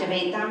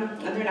deactivate them,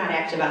 and they're not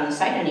active on the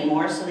site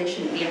anymore, so they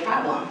shouldn't be a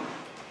problem.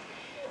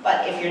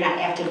 But if you're not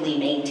actively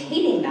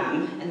maintaining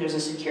them, and there's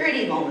a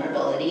security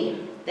vulnerability,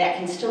 that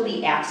can still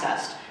be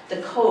accessed.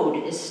 The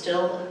code is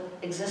still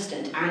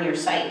existent on your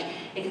site.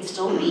 It can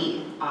still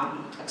be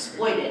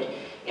exploited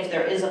if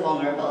there is a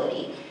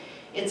vulnerability.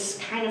 It's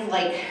kind of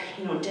like,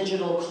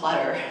 digital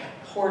clutter,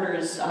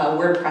 Hoarder's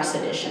WordPress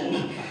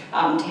edition,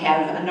 to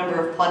have a number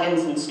of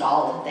plugins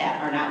installed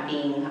that are not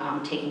being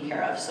taken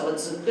care of. So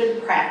it's a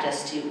good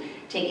practice to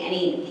take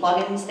any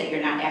plugins that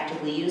you're not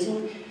actively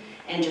using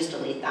and just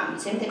delete them.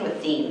 Same thing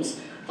with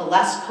themes. The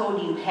less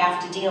code you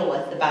have to deal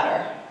with, the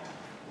better.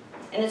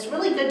 And it's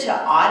really good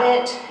to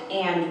audit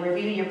and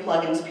review your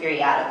plugins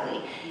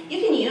periodically.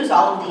 You can use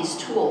all of these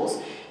tools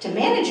to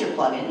manage your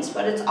plugins,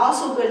 but it's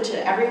also good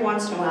to every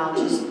once in a while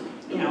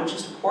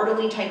just a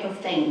quarterly type of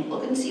thing.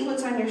 Look and see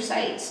what's on your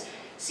sites.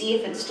 See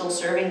if it's still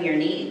serving your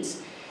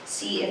needs.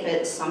 See if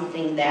it's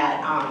something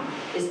that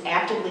is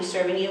actively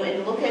serving you,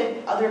 and look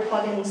at other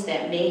plugins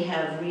that may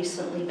have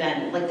recently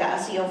been, like the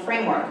SEO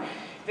framework.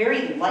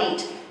 Very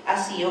light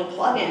SEO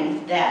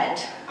plugin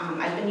that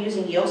I've been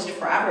using Yoast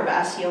forever,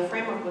 but SEO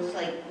framework was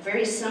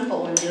very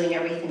simple in doing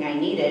everything I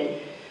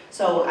needed.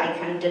 So I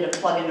kind of did a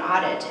plugin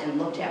audit and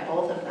looked at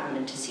both of them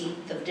and to see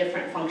the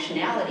different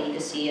functionality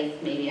to see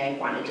if maybe I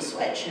wanted to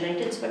switch, and I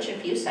did switch a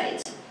few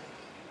sites.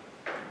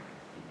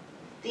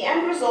 The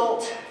end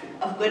result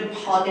of good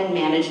plugin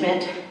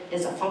management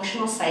is a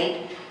functional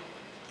site,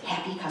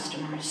 happy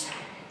customers,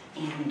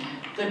 and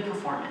good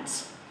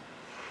performance.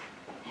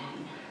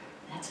 And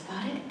that's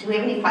about it. Do we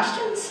have any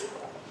questions?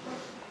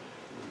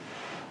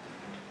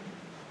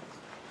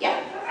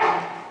 Yeah?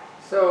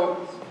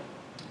 So,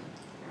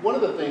 one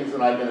of the things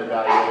that I've been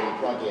evaluating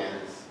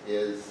plugins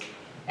is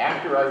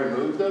after I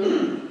removed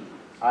them,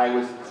 I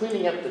was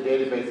cleaning up the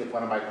database of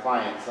one of my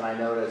clients, and I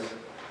noticed,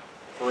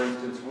 for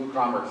instance,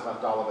 WooCommerce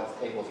left all of its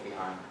tables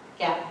behind.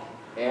 Yeah.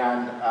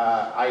 And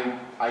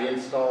I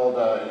installed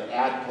an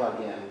ad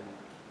plugin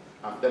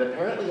that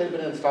apparently had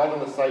been installed on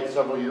the site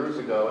several years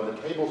ago, and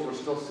the tables were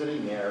still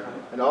sitting there,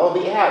 and all of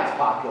the ads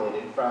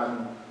populated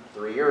from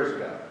 3 years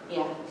ago.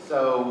 Yeah.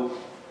 So,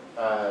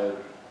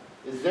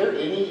 is there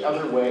any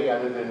other way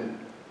other than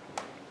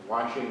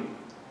watching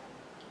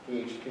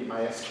PHP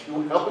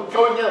MySQL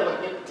going in and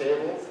looking at the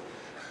tables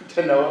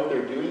to know if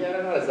they're doing that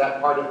or not? Is that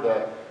part of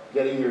the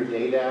getting your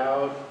data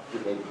out? Do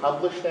they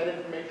publish that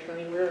information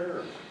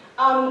anywhere?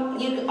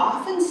 You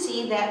often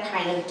see that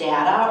kind of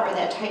data or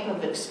that type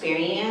of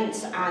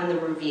experience on the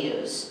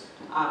reviews.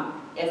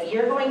 If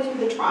you're going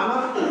through the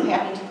trauma of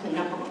having to clean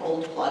up an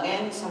old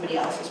plugin, somebody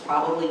else has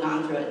probably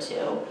gone through it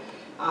too.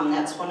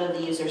 That's one of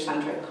the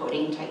user-centric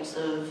coding types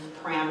of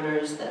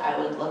parameters that I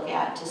would look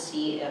at to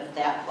see if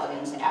that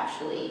plugin's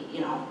actually,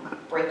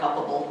 break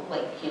upable.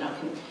 Like,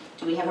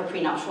 do we have a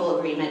prenuptial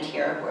agreement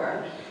here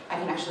where I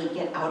can actually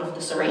get out of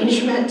this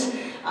arrangement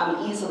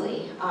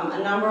easily? A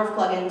number of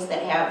plugins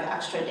that have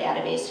extra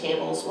database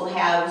tables will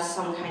have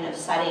some kind of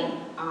setting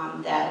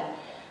that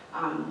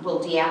will,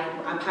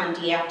 upon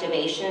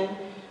deactivation,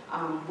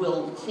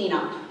 will clean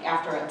up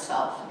after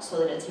itself so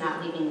that it's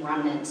not leaving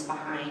remnants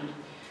behind.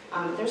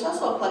 There's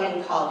also a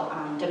plugin called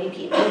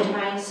WP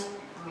Optimize,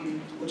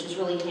 which is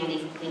really handy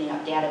for cleaning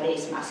up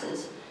database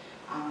messes.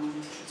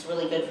 It's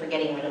really good for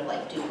getting rid of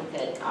like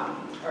duplicate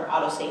or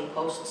autosave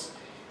posts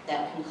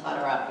that can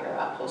clutter up your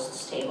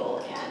posts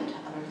table and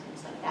other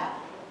things like that.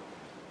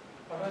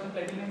 What was the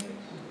plugin name?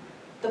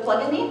 The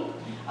plugin name?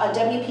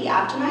 WP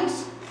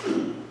Optimize.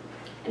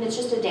 And it's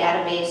just a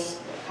database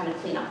kind of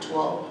cleanup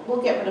tool.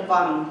 We'll get rid of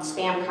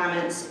spam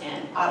comments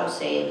and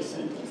autosaves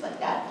and things like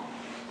that.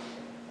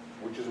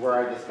 Which is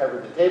where I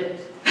discovered the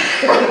tables.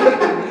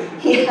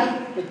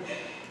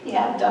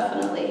 Yeah,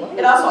 definitely.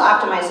 It also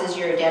optimizes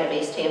your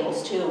database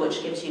tables too,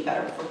 which gives you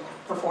better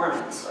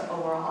performance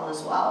overall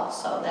as well.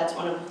 So that's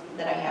one of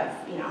that I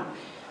have,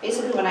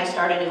 basically when I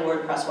start a new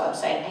WordPress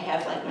website, I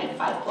have like my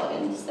 5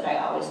 plugins that I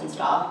always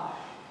install.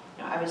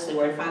 Obviously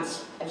word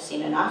fonts, I've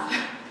seen enough.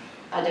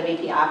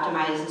 WP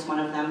Optimize is one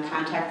of them.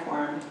 Contact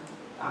form,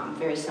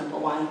 very simple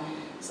one.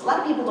 So a lot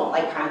of people don't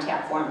like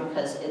contact form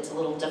because it's a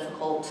little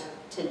difficult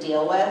to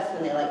deal with,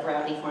 and they like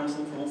gravity forms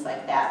and things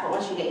like that. But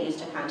once you get used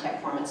to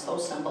contact form, it's so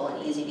simple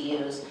and easy to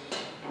use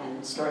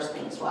and stores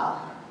things well.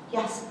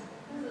 Yes?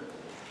 So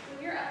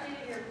if you're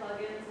updating your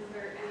plugins, is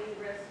there any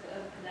risk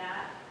of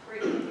that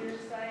breaking your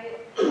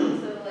site?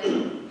 So like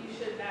you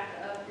should back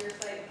up your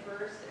site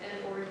first,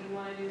 or do you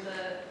want to do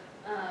the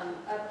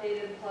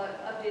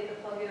update the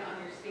plugin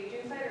on your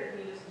staging site, or can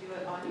you just do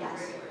it on your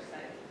regular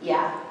site?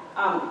 Yeah.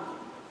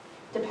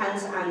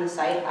 Depends on the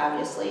site,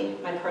 obviously.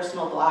 My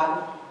personal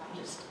blog, I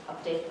just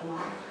update them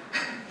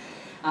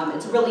all.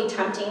 It's really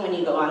tempting when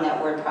you go on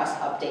that WordPress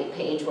update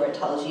page where it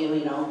tells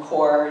you,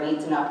 core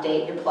needs an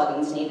update, your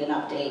plugins need an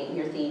update, and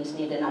your themes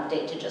need an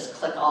update, to just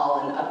click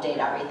all and update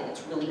everything.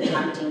 It's really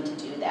tempting to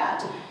do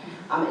that.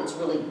 It's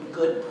really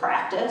good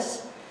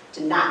practice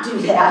to not do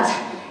that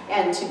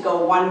and to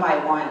go one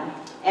by one,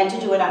 and to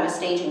do it on a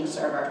staging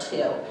server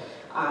too.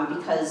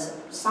 Because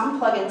some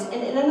plugins,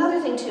 and another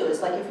thing too,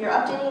 is like if you're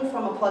updating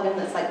from a plugin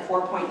that's like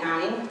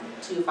 4.9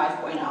 to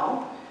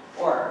 5.0,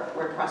 or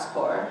WordPress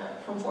core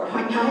from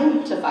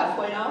 4.9 to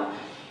 5.0,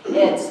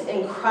 it's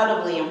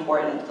incredibly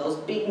important. Those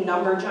big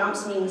number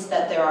jumps means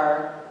that there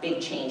are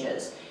big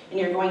changes, and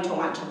you're going to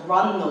want to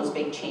run those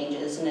big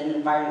changes in an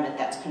environment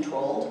that's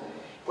controlled,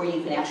 where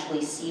you can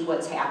actually see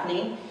what's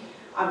happening.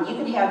 You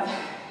can have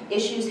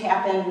issues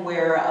happen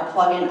where a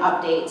plugin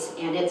updates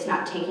and it's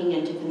not taking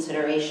into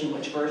consideration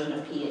which version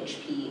of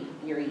PHP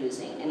you're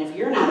using. And if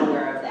you're not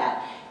aware of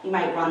that, you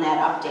might run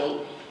that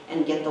update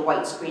and get the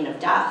white screen of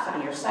death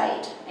on your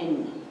site.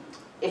 And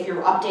if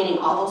you're updating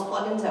all those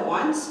plugins at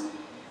once,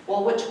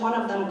 well, which one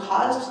of them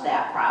caused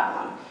that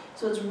problem?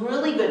 So it's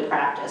really good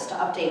practice to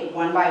update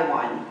one by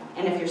one.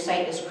 And if your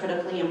site is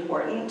critically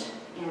important,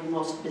 and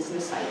most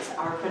business sites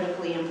are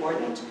critically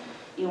important,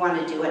 you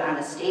want to do it on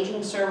a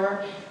staging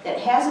server that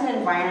has an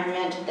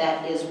environment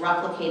that is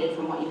replicated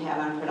from what you have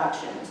on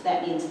production. So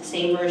that means the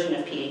same version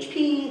of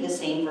PHP, the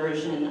same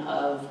version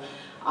of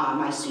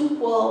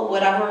MySQL,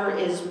 whatever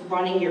is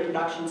running your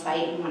production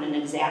site, you want an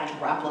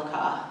exact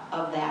replica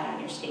of that on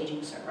your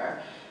staging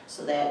server,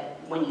 so that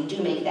when you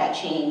do make that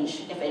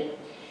change, if it's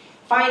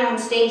fine on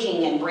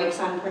staging and breaks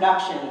on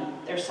production,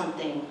 there's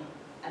something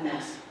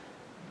amiss.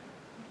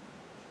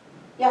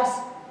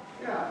 Yes?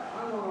 Yeah,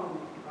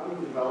 I'm a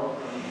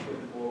developer, I'm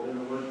getting pulled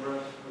into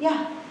WordPress.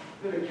 Yeah.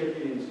 Bit of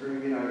kicking and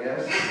screaming, I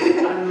guess.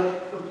 And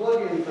the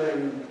plugin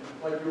thing,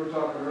 like you were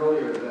talking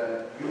earlier,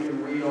 that you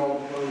can read all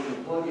the codes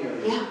and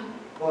plugins. Yeah.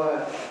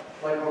 But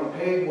like on a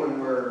paid one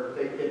where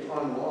it's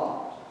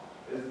unlocked,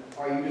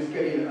 are you just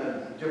getting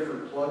a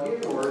different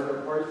plugin, or are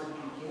there parts that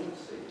you can't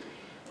see?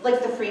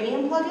 Like the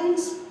freemium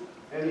plugins?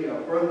 Any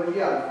of them,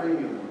 yeah, the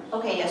freemium ones.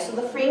 Okay, yeah, so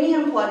the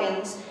freemium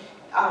plugins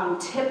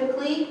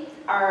typically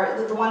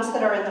are the ones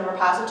that are in the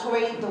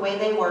repository. The way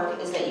they work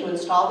is that you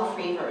install the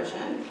free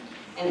version,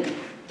 and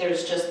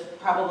there's just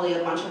probably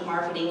a bunch of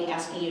marketing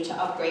asking you to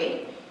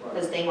upgrade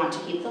because they want to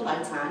keep the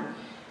lights on.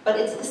 But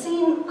it's the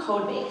same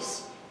code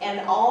base,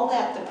 and all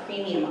that the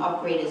premium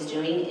upgrade is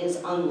doing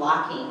is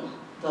unlocking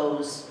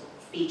those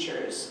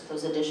features,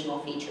 those additional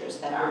features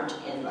that aren't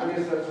in I them.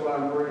 guess that's what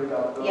I'm worried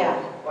about, though.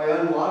 Yeah. By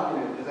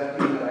unlocking it, does that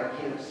mean that I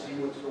can't see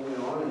what's going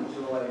on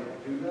until I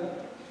do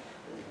that?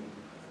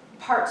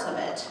 Parts of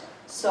it.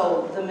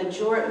 So the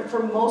majority,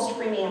 for most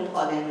freemium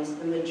plugins,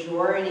 the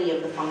majority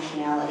of the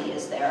functionality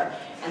is there,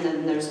 and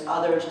then there's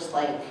other just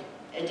like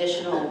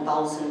additional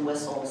bells and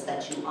whistles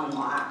that you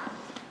unlock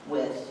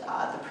with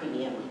the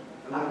premium.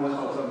 And then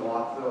once it's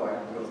unlocked, though, I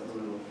can go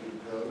through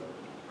the code,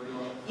 pretty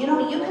much? You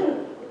know, you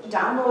can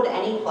download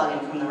any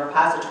plugin from the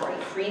repository,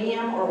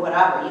 freemium or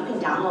whatever. You can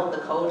download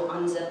the code,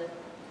 unzip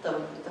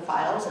the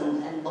files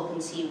and look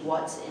and see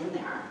what's in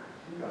there.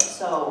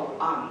 So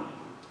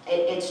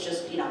it's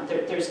just,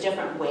 there's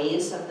different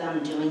ways of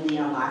them doing the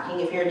unlocking.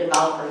 If you're a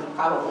developer, you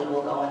probably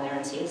will go in there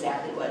and see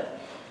exactly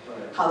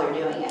how they're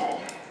doing it.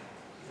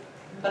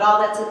 But all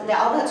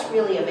that's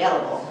really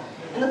available.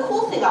 And the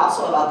cool thing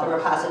also about the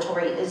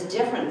repository is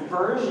different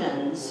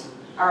versions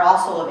are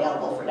also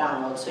available for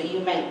download. So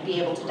you might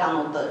be able to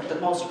download the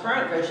most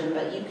current version,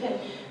 but you can,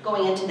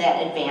 going into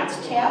that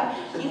advanced tab,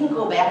 you can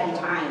go back in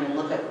time and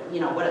look at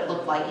what it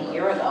looked like a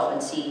year ago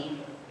and see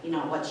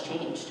what's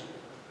changed.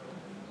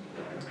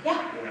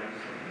 Yeah?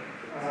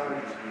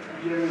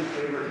 Do you have any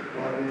favorite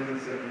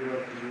plugins that you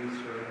like to use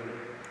for,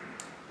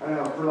 I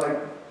don't know, for like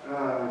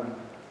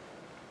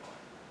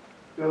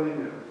building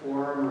a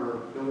forum or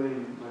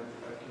building like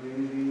a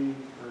community,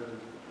 or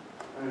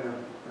I don't know,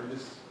 or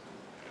just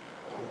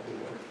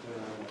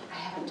I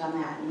haven't done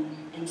that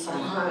in so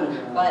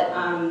long, but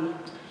I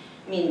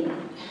mean,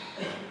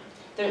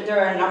 there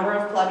are a number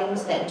of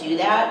plugins that do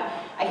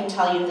that. I can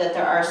tell you that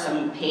there are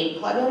some paid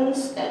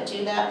plugins that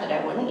do that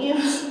I wouldn't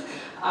use,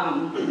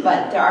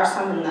 but there are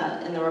some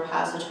in the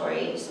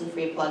repository, some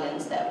free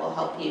plugins that will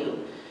help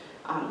you.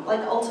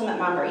 Like Ultimate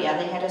Member, yeah,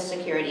 they had a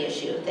security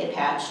issue, they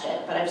patched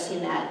it, but I've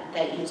seen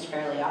that used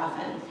fairly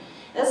often.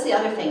 That's the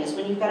other thing, is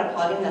when you've got a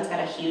plugin that's got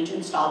a huge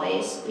install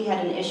base. We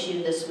had an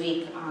issue this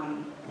week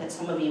that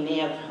some of you may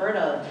have heard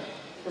of.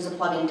 There's a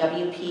plugin,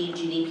 WP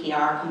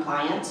GDPR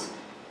compliance,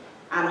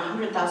 on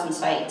 100,000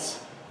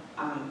 sites.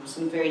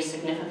 Some very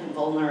significant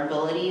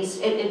vulnerabilities.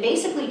 It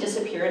basically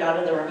disappeared out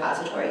of the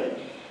repository,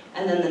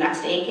 and then the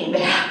next day it came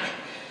back.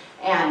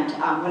 And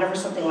whenever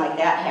something like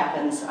that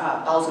happens,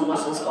 bells and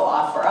whistles go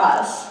off for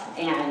us,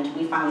 and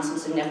we found some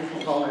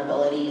significant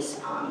vulnerabilities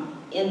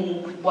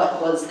in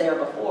what was there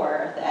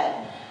before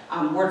that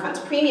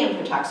WordPress Premium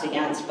protects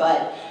against,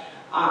 but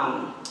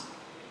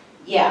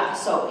yeah,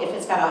 so if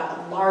it's got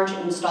a large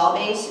install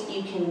base,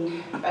 you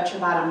can bet your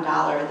bottom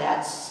dollar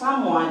that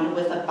someone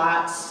with a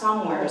bot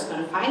somewhere is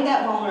going to find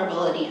that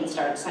vulnerability and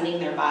start sending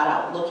their bot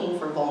out looking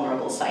for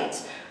vulnerable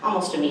sites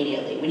almost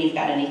immediately. When you've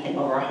got anything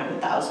over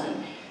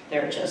 100,000,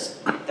 they're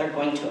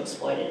going to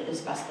exploit it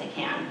as best they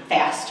can,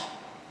 fast.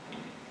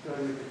 so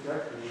you're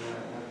protecting that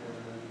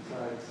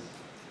besides,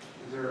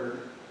 is there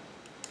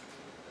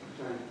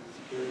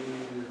security?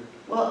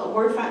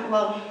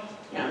 Well,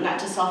 not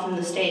to sell from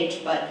the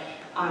stage, but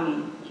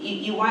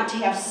you want to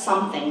have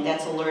something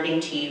that's alerting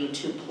to you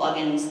to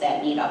plugins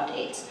that need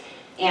updates.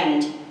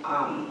 And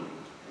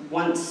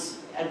once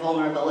a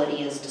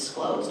vulnerability is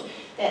disclosed,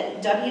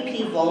 that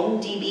WP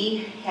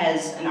VulnDB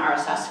has an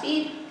RSS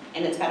feed,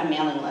 and it's got a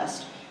mailing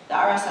list. The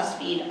RSS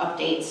feed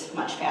updates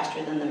much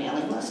faster than the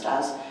mailing list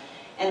does,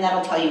 and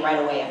that'll tell you right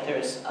away if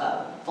there's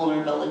a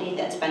vulnerability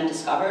that's been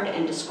discovered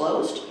and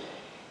disclosed,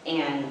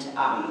 and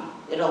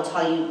it'll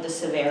tell you the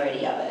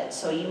severity of it.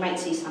 So you might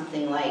see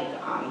something like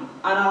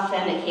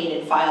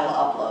unauthenticated file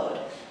upload.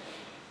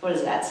 What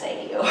does that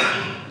say to you?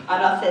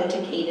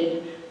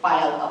 Unauthenticated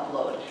file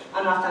upload.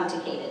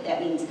 Unauthenticated,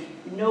 that means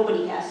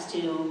nobody has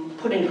to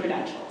put in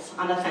credentials.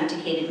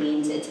 Unauthenticated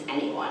means it's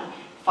anyone.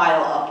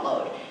 File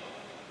upload.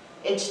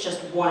 It's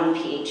just one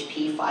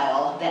PHP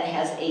file that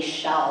has a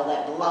shell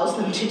that allows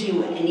them to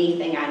do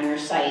anything on your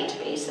site,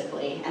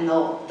 basically, and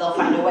they'll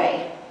find a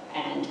way.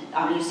 And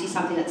you see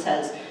something that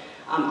says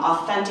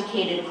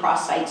authenticated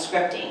cross-site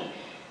scripting.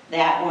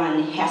 That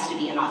one has to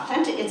be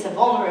it's a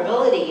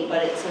vulnerability,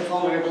 but it's a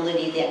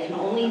vulnerability that can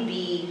only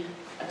be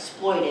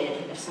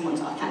exploited if someone's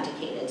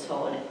authenticated,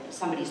 so when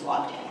somebody's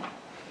logged in.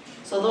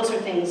 So those are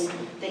things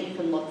that you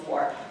can look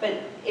for.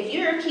 But if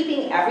you're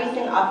keeping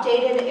everything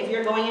updated, if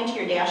you're going into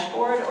your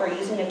dashboard or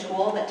using a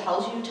tool that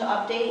tells you to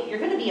update, you're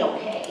going to be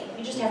okay.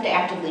 You just have to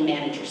actively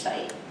manage your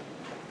site.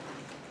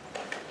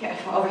 Here,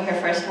 over here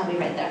first, I'll be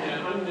right there.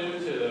 Yeah, I'm new to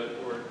the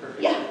WordPress.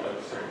 Yeah.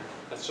 Oh, sorry.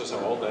 That's just how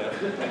old I am.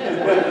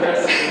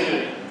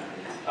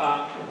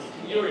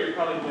 You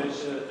probably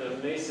mentioned that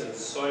the Mason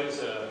Soy's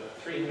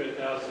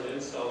 300,000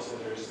 installs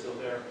and they're still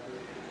there.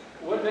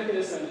 What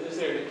mechanism is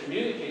there to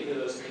communicate to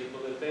those people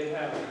that they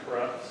have a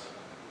corrupt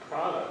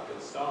product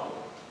installed?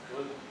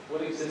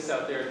 What exists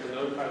out there to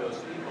notify those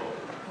people?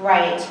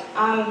 Right,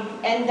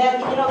 and then,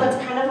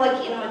 that's kind of like,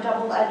 a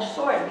double-edged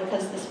sword,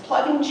 because this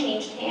plugin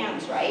changed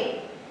hands,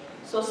 right?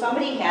 So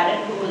somebody had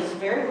it who was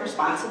very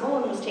responsible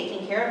and was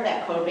taking care of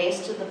that code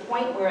base to the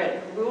point where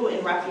it grew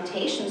in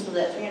reputation so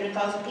that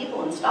 300,000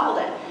 people installed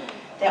it.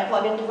 That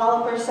plugin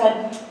developer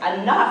said,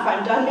 enough,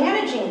 I'm done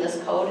managing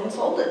this code, and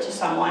sold it to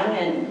someone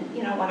and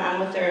went on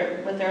with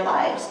their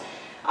lives.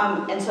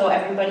 And so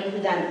everybody who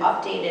then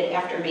updated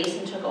after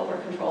Mason took over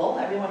control,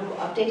 everyone who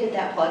updated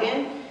that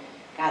plugin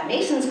got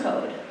Mason's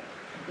code.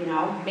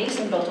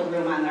 Mason built a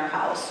room on their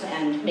house,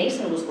 and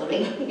Mason was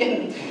living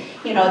in,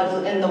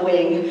 in the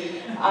wing.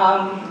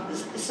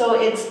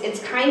 So it's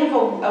kind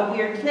of a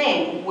weird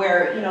thing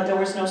where there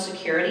was no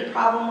security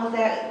problem with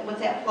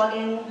that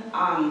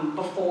plugin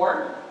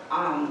before.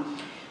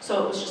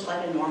 So it was just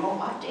like a normal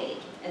update,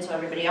 and so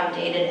everybody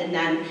updated, and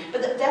then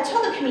but that's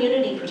how the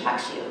community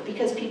protects you,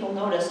 because people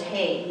noticed,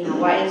 hey,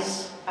 why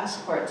is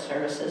escort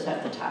services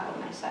at the top of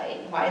my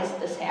site? Why is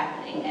this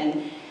happening?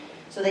 And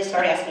so they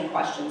start asking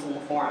questions in the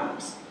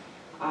forums.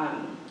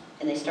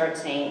 And they start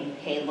saying,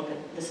 hey, look,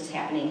 this is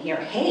happening here.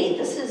 Hey,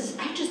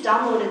 I just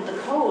downloaded the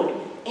code,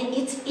 and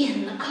it's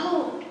in the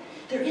code.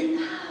 They're in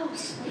the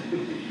house.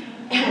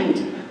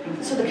 And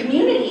so the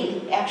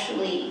community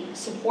actually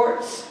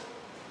supports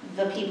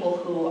the people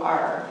who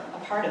are a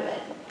part of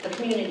it. The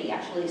community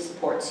actually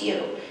supports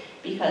you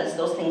because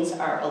those things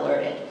are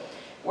alerted.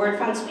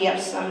 WordPress, we have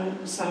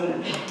some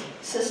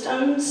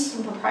systems,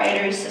 some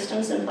proprietary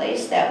systems in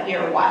place that we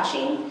are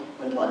watching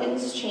when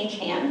plugins change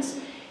hands.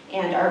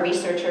 And our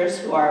researchers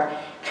who are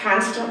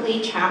constantly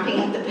chomping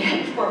at the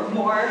bit for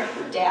more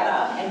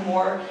data and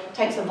more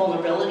types of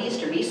vulnerabilities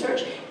to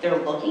research, they're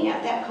looking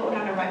at that code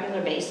on a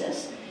regular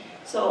basis.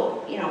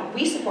 So,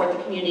 we support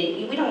the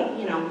community. We don't,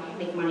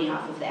 make money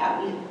off of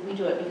that. We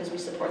do it because we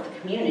support the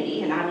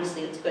community, and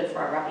obviously it's good for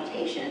our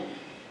reputation.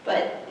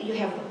 But you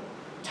have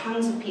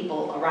tons of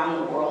people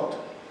around the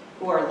world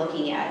who are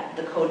looking at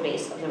the code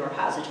base of the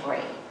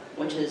repository,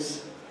 which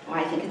is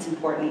why I think it's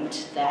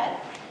important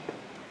that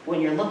when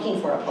you're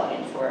looking for a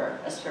plugin for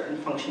a certain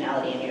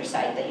functionality in your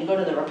site, that you go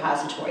to the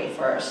repository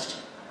first,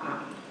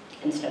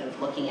 instead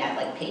of looking at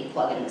like paid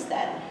plugins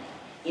that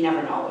you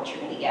never know what you're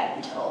going to get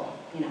until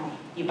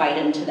you bite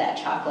into that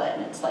chocolate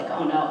and it's like,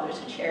 oh no, there's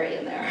a cherry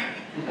in there.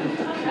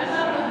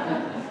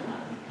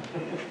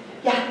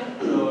 Yeah.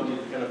 So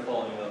just kind of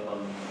following up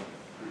on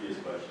the previous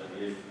question,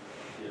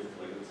 if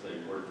like let's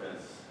say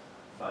WordPress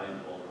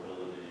finds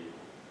vulnerability,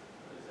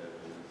 they said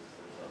there's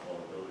a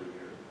vulnerability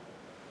here,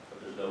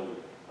 but there's no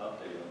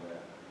update on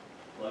that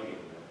plugin,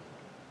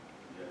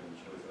 you have any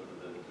choice other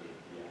than to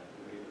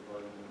deactivate the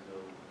plugin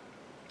until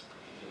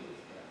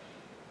it's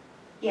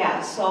patched?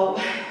 Yeah, so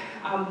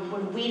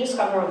when we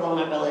discover a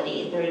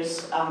vulnerability,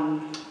 there's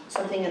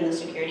something in the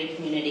security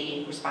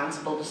community,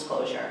 responsible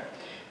disclosure.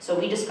 So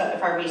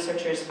if our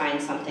researchers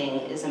find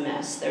something is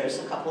amiss, there's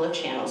a couple of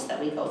channels that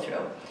we go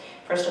through.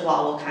 First of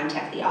all, we'll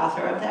contact the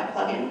author of that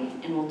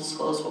plugin and we'll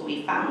disclose what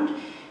we found.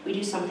 We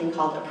do something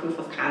called a proof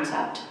of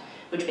concept,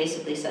 which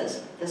basically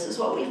says, this is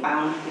what we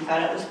found, we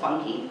thought it was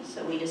funky,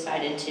 so we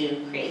decided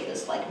to create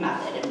this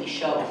method and we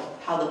show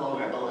how the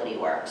vulnerability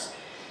works.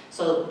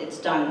 So it's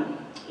done,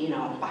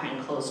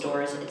 behind closed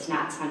doors. It's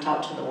not sent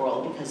out to the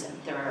world because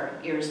there are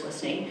ears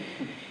listening.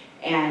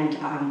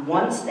 And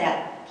once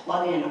that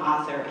plugin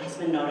author has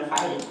been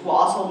notified, we'll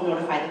also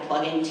notify the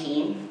plugin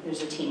team.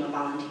 There's a team of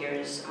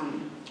volunteers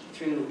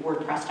through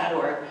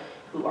WordPress.org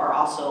who are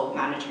also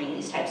monitoring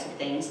these types of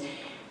things.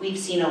 We've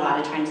seen a lot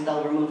of times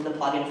they'll remove the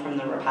plugin from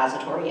the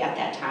repository at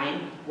that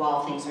time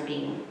while things are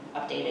being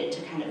updated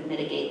to kind of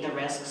mitigate the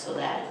risk so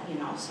that,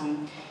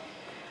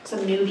 some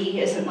newbie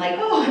isn't like,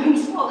 oh, I'm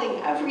installing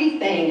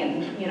everything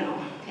and,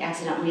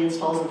 accidentally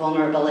installs a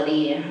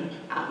vulnerability. And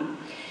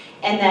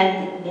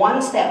then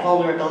once that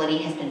vulnerability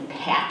has been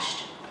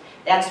patched,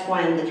 that's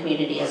when the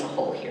community as a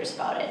whole hears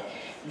about it.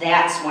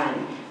 That's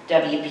when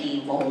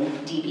WP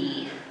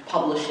VulnDB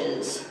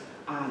publishes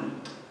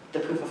the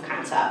proof of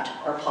concept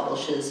or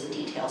publishes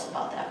details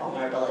about that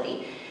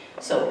vulnerability.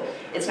 So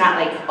it's not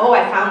like, oh,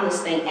 I found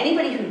this thing.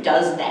 Anybody who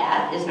does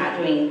that is not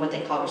doing what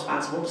they call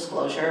responsible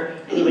disclosure.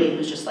 Anybody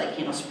who's just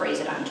sprays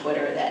it on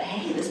Twitter that,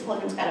 hey, this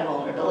plugin's got a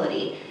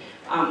vulnerability.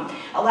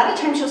 A lot of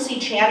times you'll see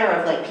chatter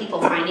of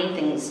people finding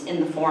things in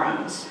the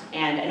forums.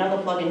 And I know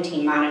the plugin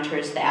team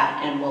monitors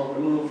that and will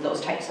remove those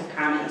types of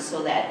comments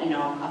so that,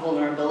 a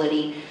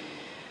vulnerability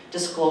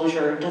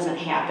disclosure doesn't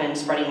happen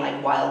spreading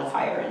like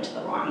wildfire into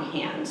the wrong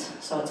hands.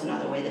 So it's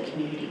another way the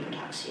community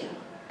protects you.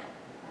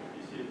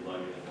 If you see a plugin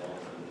and all of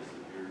a sudden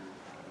disappears.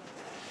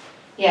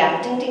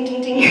 Yeah, ding, ding,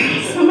 ding,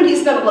 ding.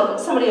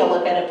 Somebody will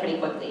look at it pretty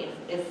quickly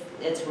if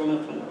it's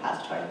removed from the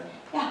repository.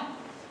 Yeah.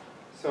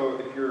 So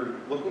if you're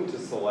looking to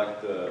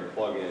select a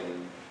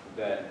plugin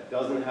that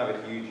doesn't have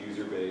a huge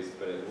user base,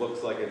 but it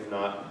looks like it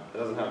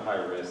doesn't have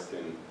high risk,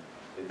 and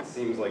it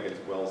seems like it's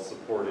well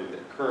supported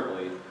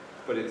currently,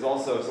 but it's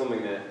also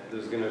something that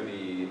there's going to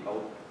be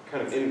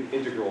kind of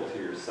integral to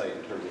your site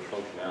in terms of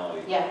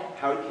functionality. Yeah.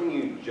 How can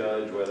you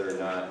judge whether or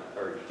not,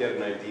 or get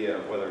an idea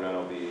of whether or not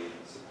it'll be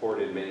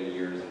supported many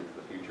years into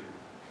the future?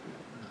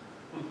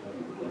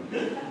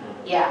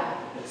 Yeah,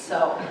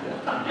 so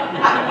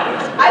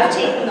I've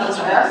taken those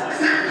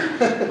risks.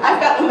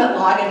 I've got limit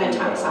login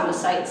attempts on a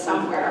site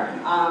somewhere.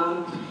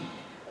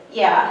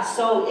 Yeah,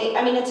 so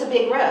it's a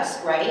big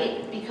risk,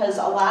 right? Because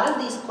a lot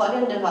of these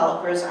plugin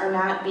developers are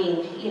not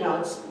being,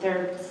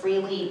 they're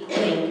freely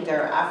putting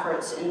their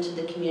efforts into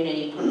the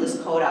community, put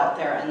this code out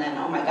there, and then,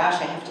 oh my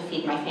gosh, I have to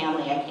feed my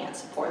family, I can't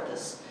support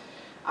this.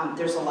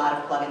 There's a lot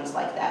of plugins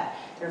like that.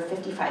 There are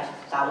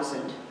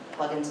 55,000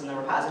 plugins in the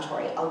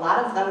repository. A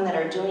lot of them that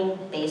are doing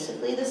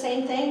basically the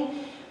same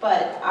thing,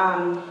 but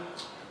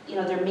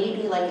there may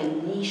be like a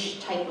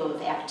niche type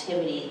of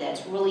activity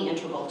that's really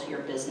integral to your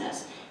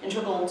business,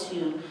 integral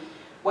to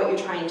what you're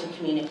trying to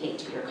communicate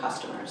to your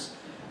customers.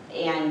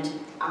 And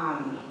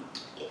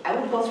I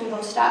would go through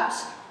those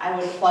steps. I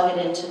would plug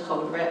it into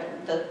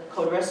the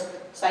code risk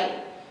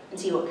site and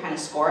see what kind of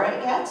score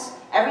it gets.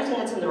 Everything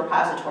that's in the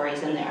repository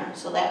is in there,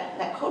 so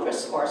that code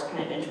risk score is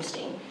kind of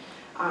interesting.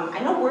 I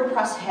know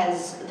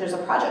WordPress there's a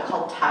project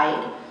called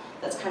Tide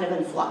that's kind of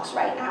in flux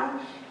right now,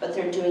 but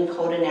they're doing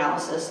code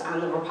analysis on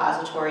the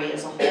repository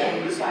as a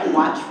whole, so I'd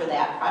watch for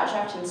that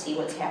project and see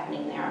what's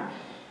happening there.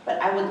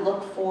 But I would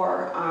look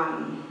for,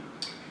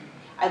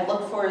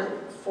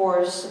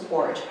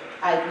 support.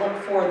 I'd look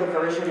for the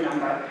version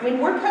number. I mean,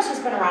 WordPress has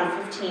been around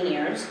 15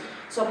 years,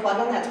 so a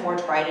plugin that's more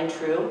tried and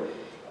true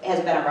has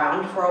been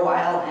around for a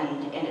while,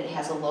 and it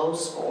has a low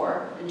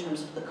score in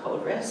terms of the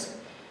code risk.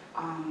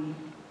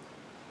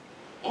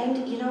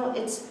 And you know,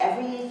 it's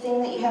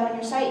everything that you have on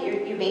your site.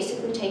 You're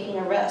basically taking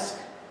a risk,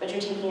 but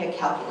you're taking a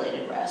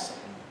calculated risk.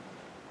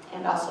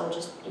 And also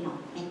just, you know,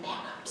 make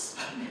backups.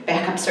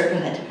 Backups are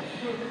good.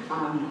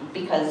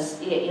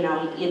 Because, you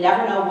know, you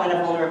never know when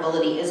a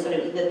vulnerability is going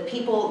to be. The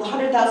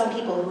 100,000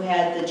 people who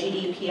had the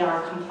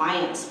GDPR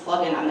compliance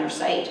plugin on their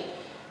site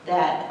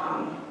that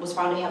was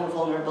found to have a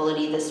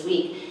vulnerability this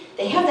week,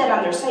 they have that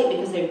on their site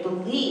because they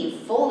believe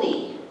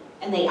fully,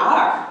 and they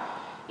are,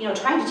 you know,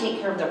 trying to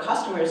take care of their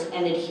customers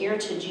and adhere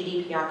to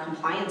GDPR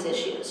compliance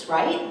issues,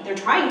 right? They're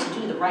trying to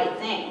do the right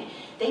thing.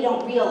 They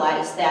don't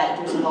realize that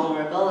there's a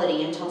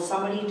vulnerability until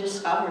somebody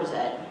discovers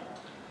it.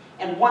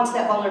 And once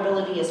that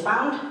vulnerability is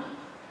found,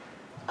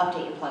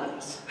 update your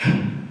plugins.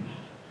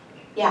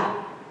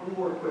 Yeah? One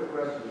more quick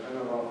question, I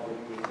don't know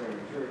if you were saying,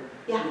 sure.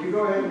 Yeah. If you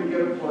go ahead and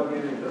get a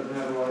plugin and it doesn't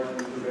have a large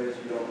user base,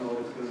 you don't know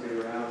it's going to be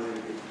around and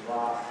it gets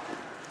lost,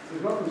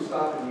 there's nothing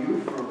stopping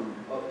you from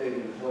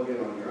updating the plugin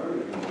on your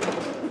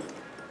own.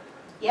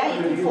 Yeah,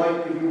 you can.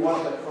 If you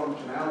want that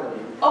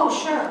functionality. Oh,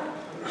 sure,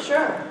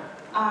 sure.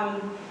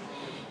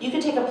 You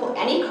could take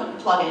any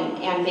plugin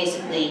and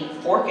basically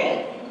fork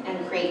it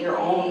and create your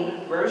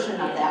own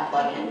version of that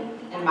plugin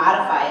and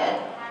modify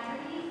it.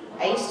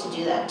 I used to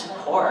do that to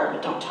core,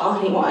 but don't tell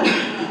anyone.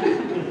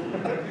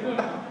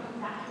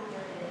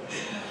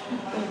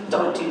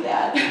 Don't do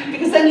that,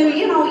 because then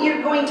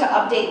you're going to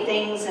update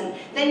things, and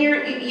then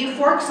you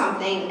fork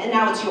something, and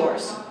now it's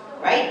yours,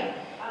 right?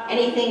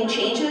 Anything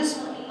changes,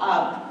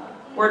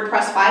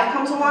 WordPress 5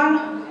 comes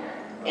along,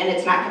 and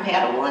it's not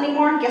compatible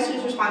anymore. Guess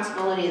whose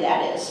responsibility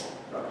that is?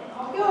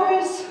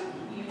 Yours.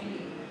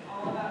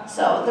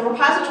 So the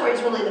repository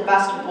is really the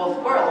best of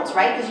both worlds,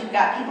 right? Because you've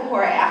got people who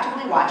are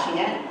actively watching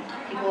it,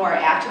 people who are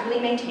actively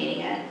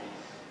maintaining it,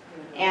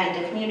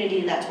 and a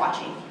community that's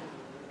watching.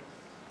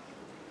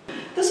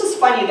 This was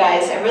fun, you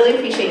guys. I really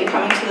appreciate you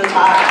coming to the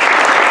talk.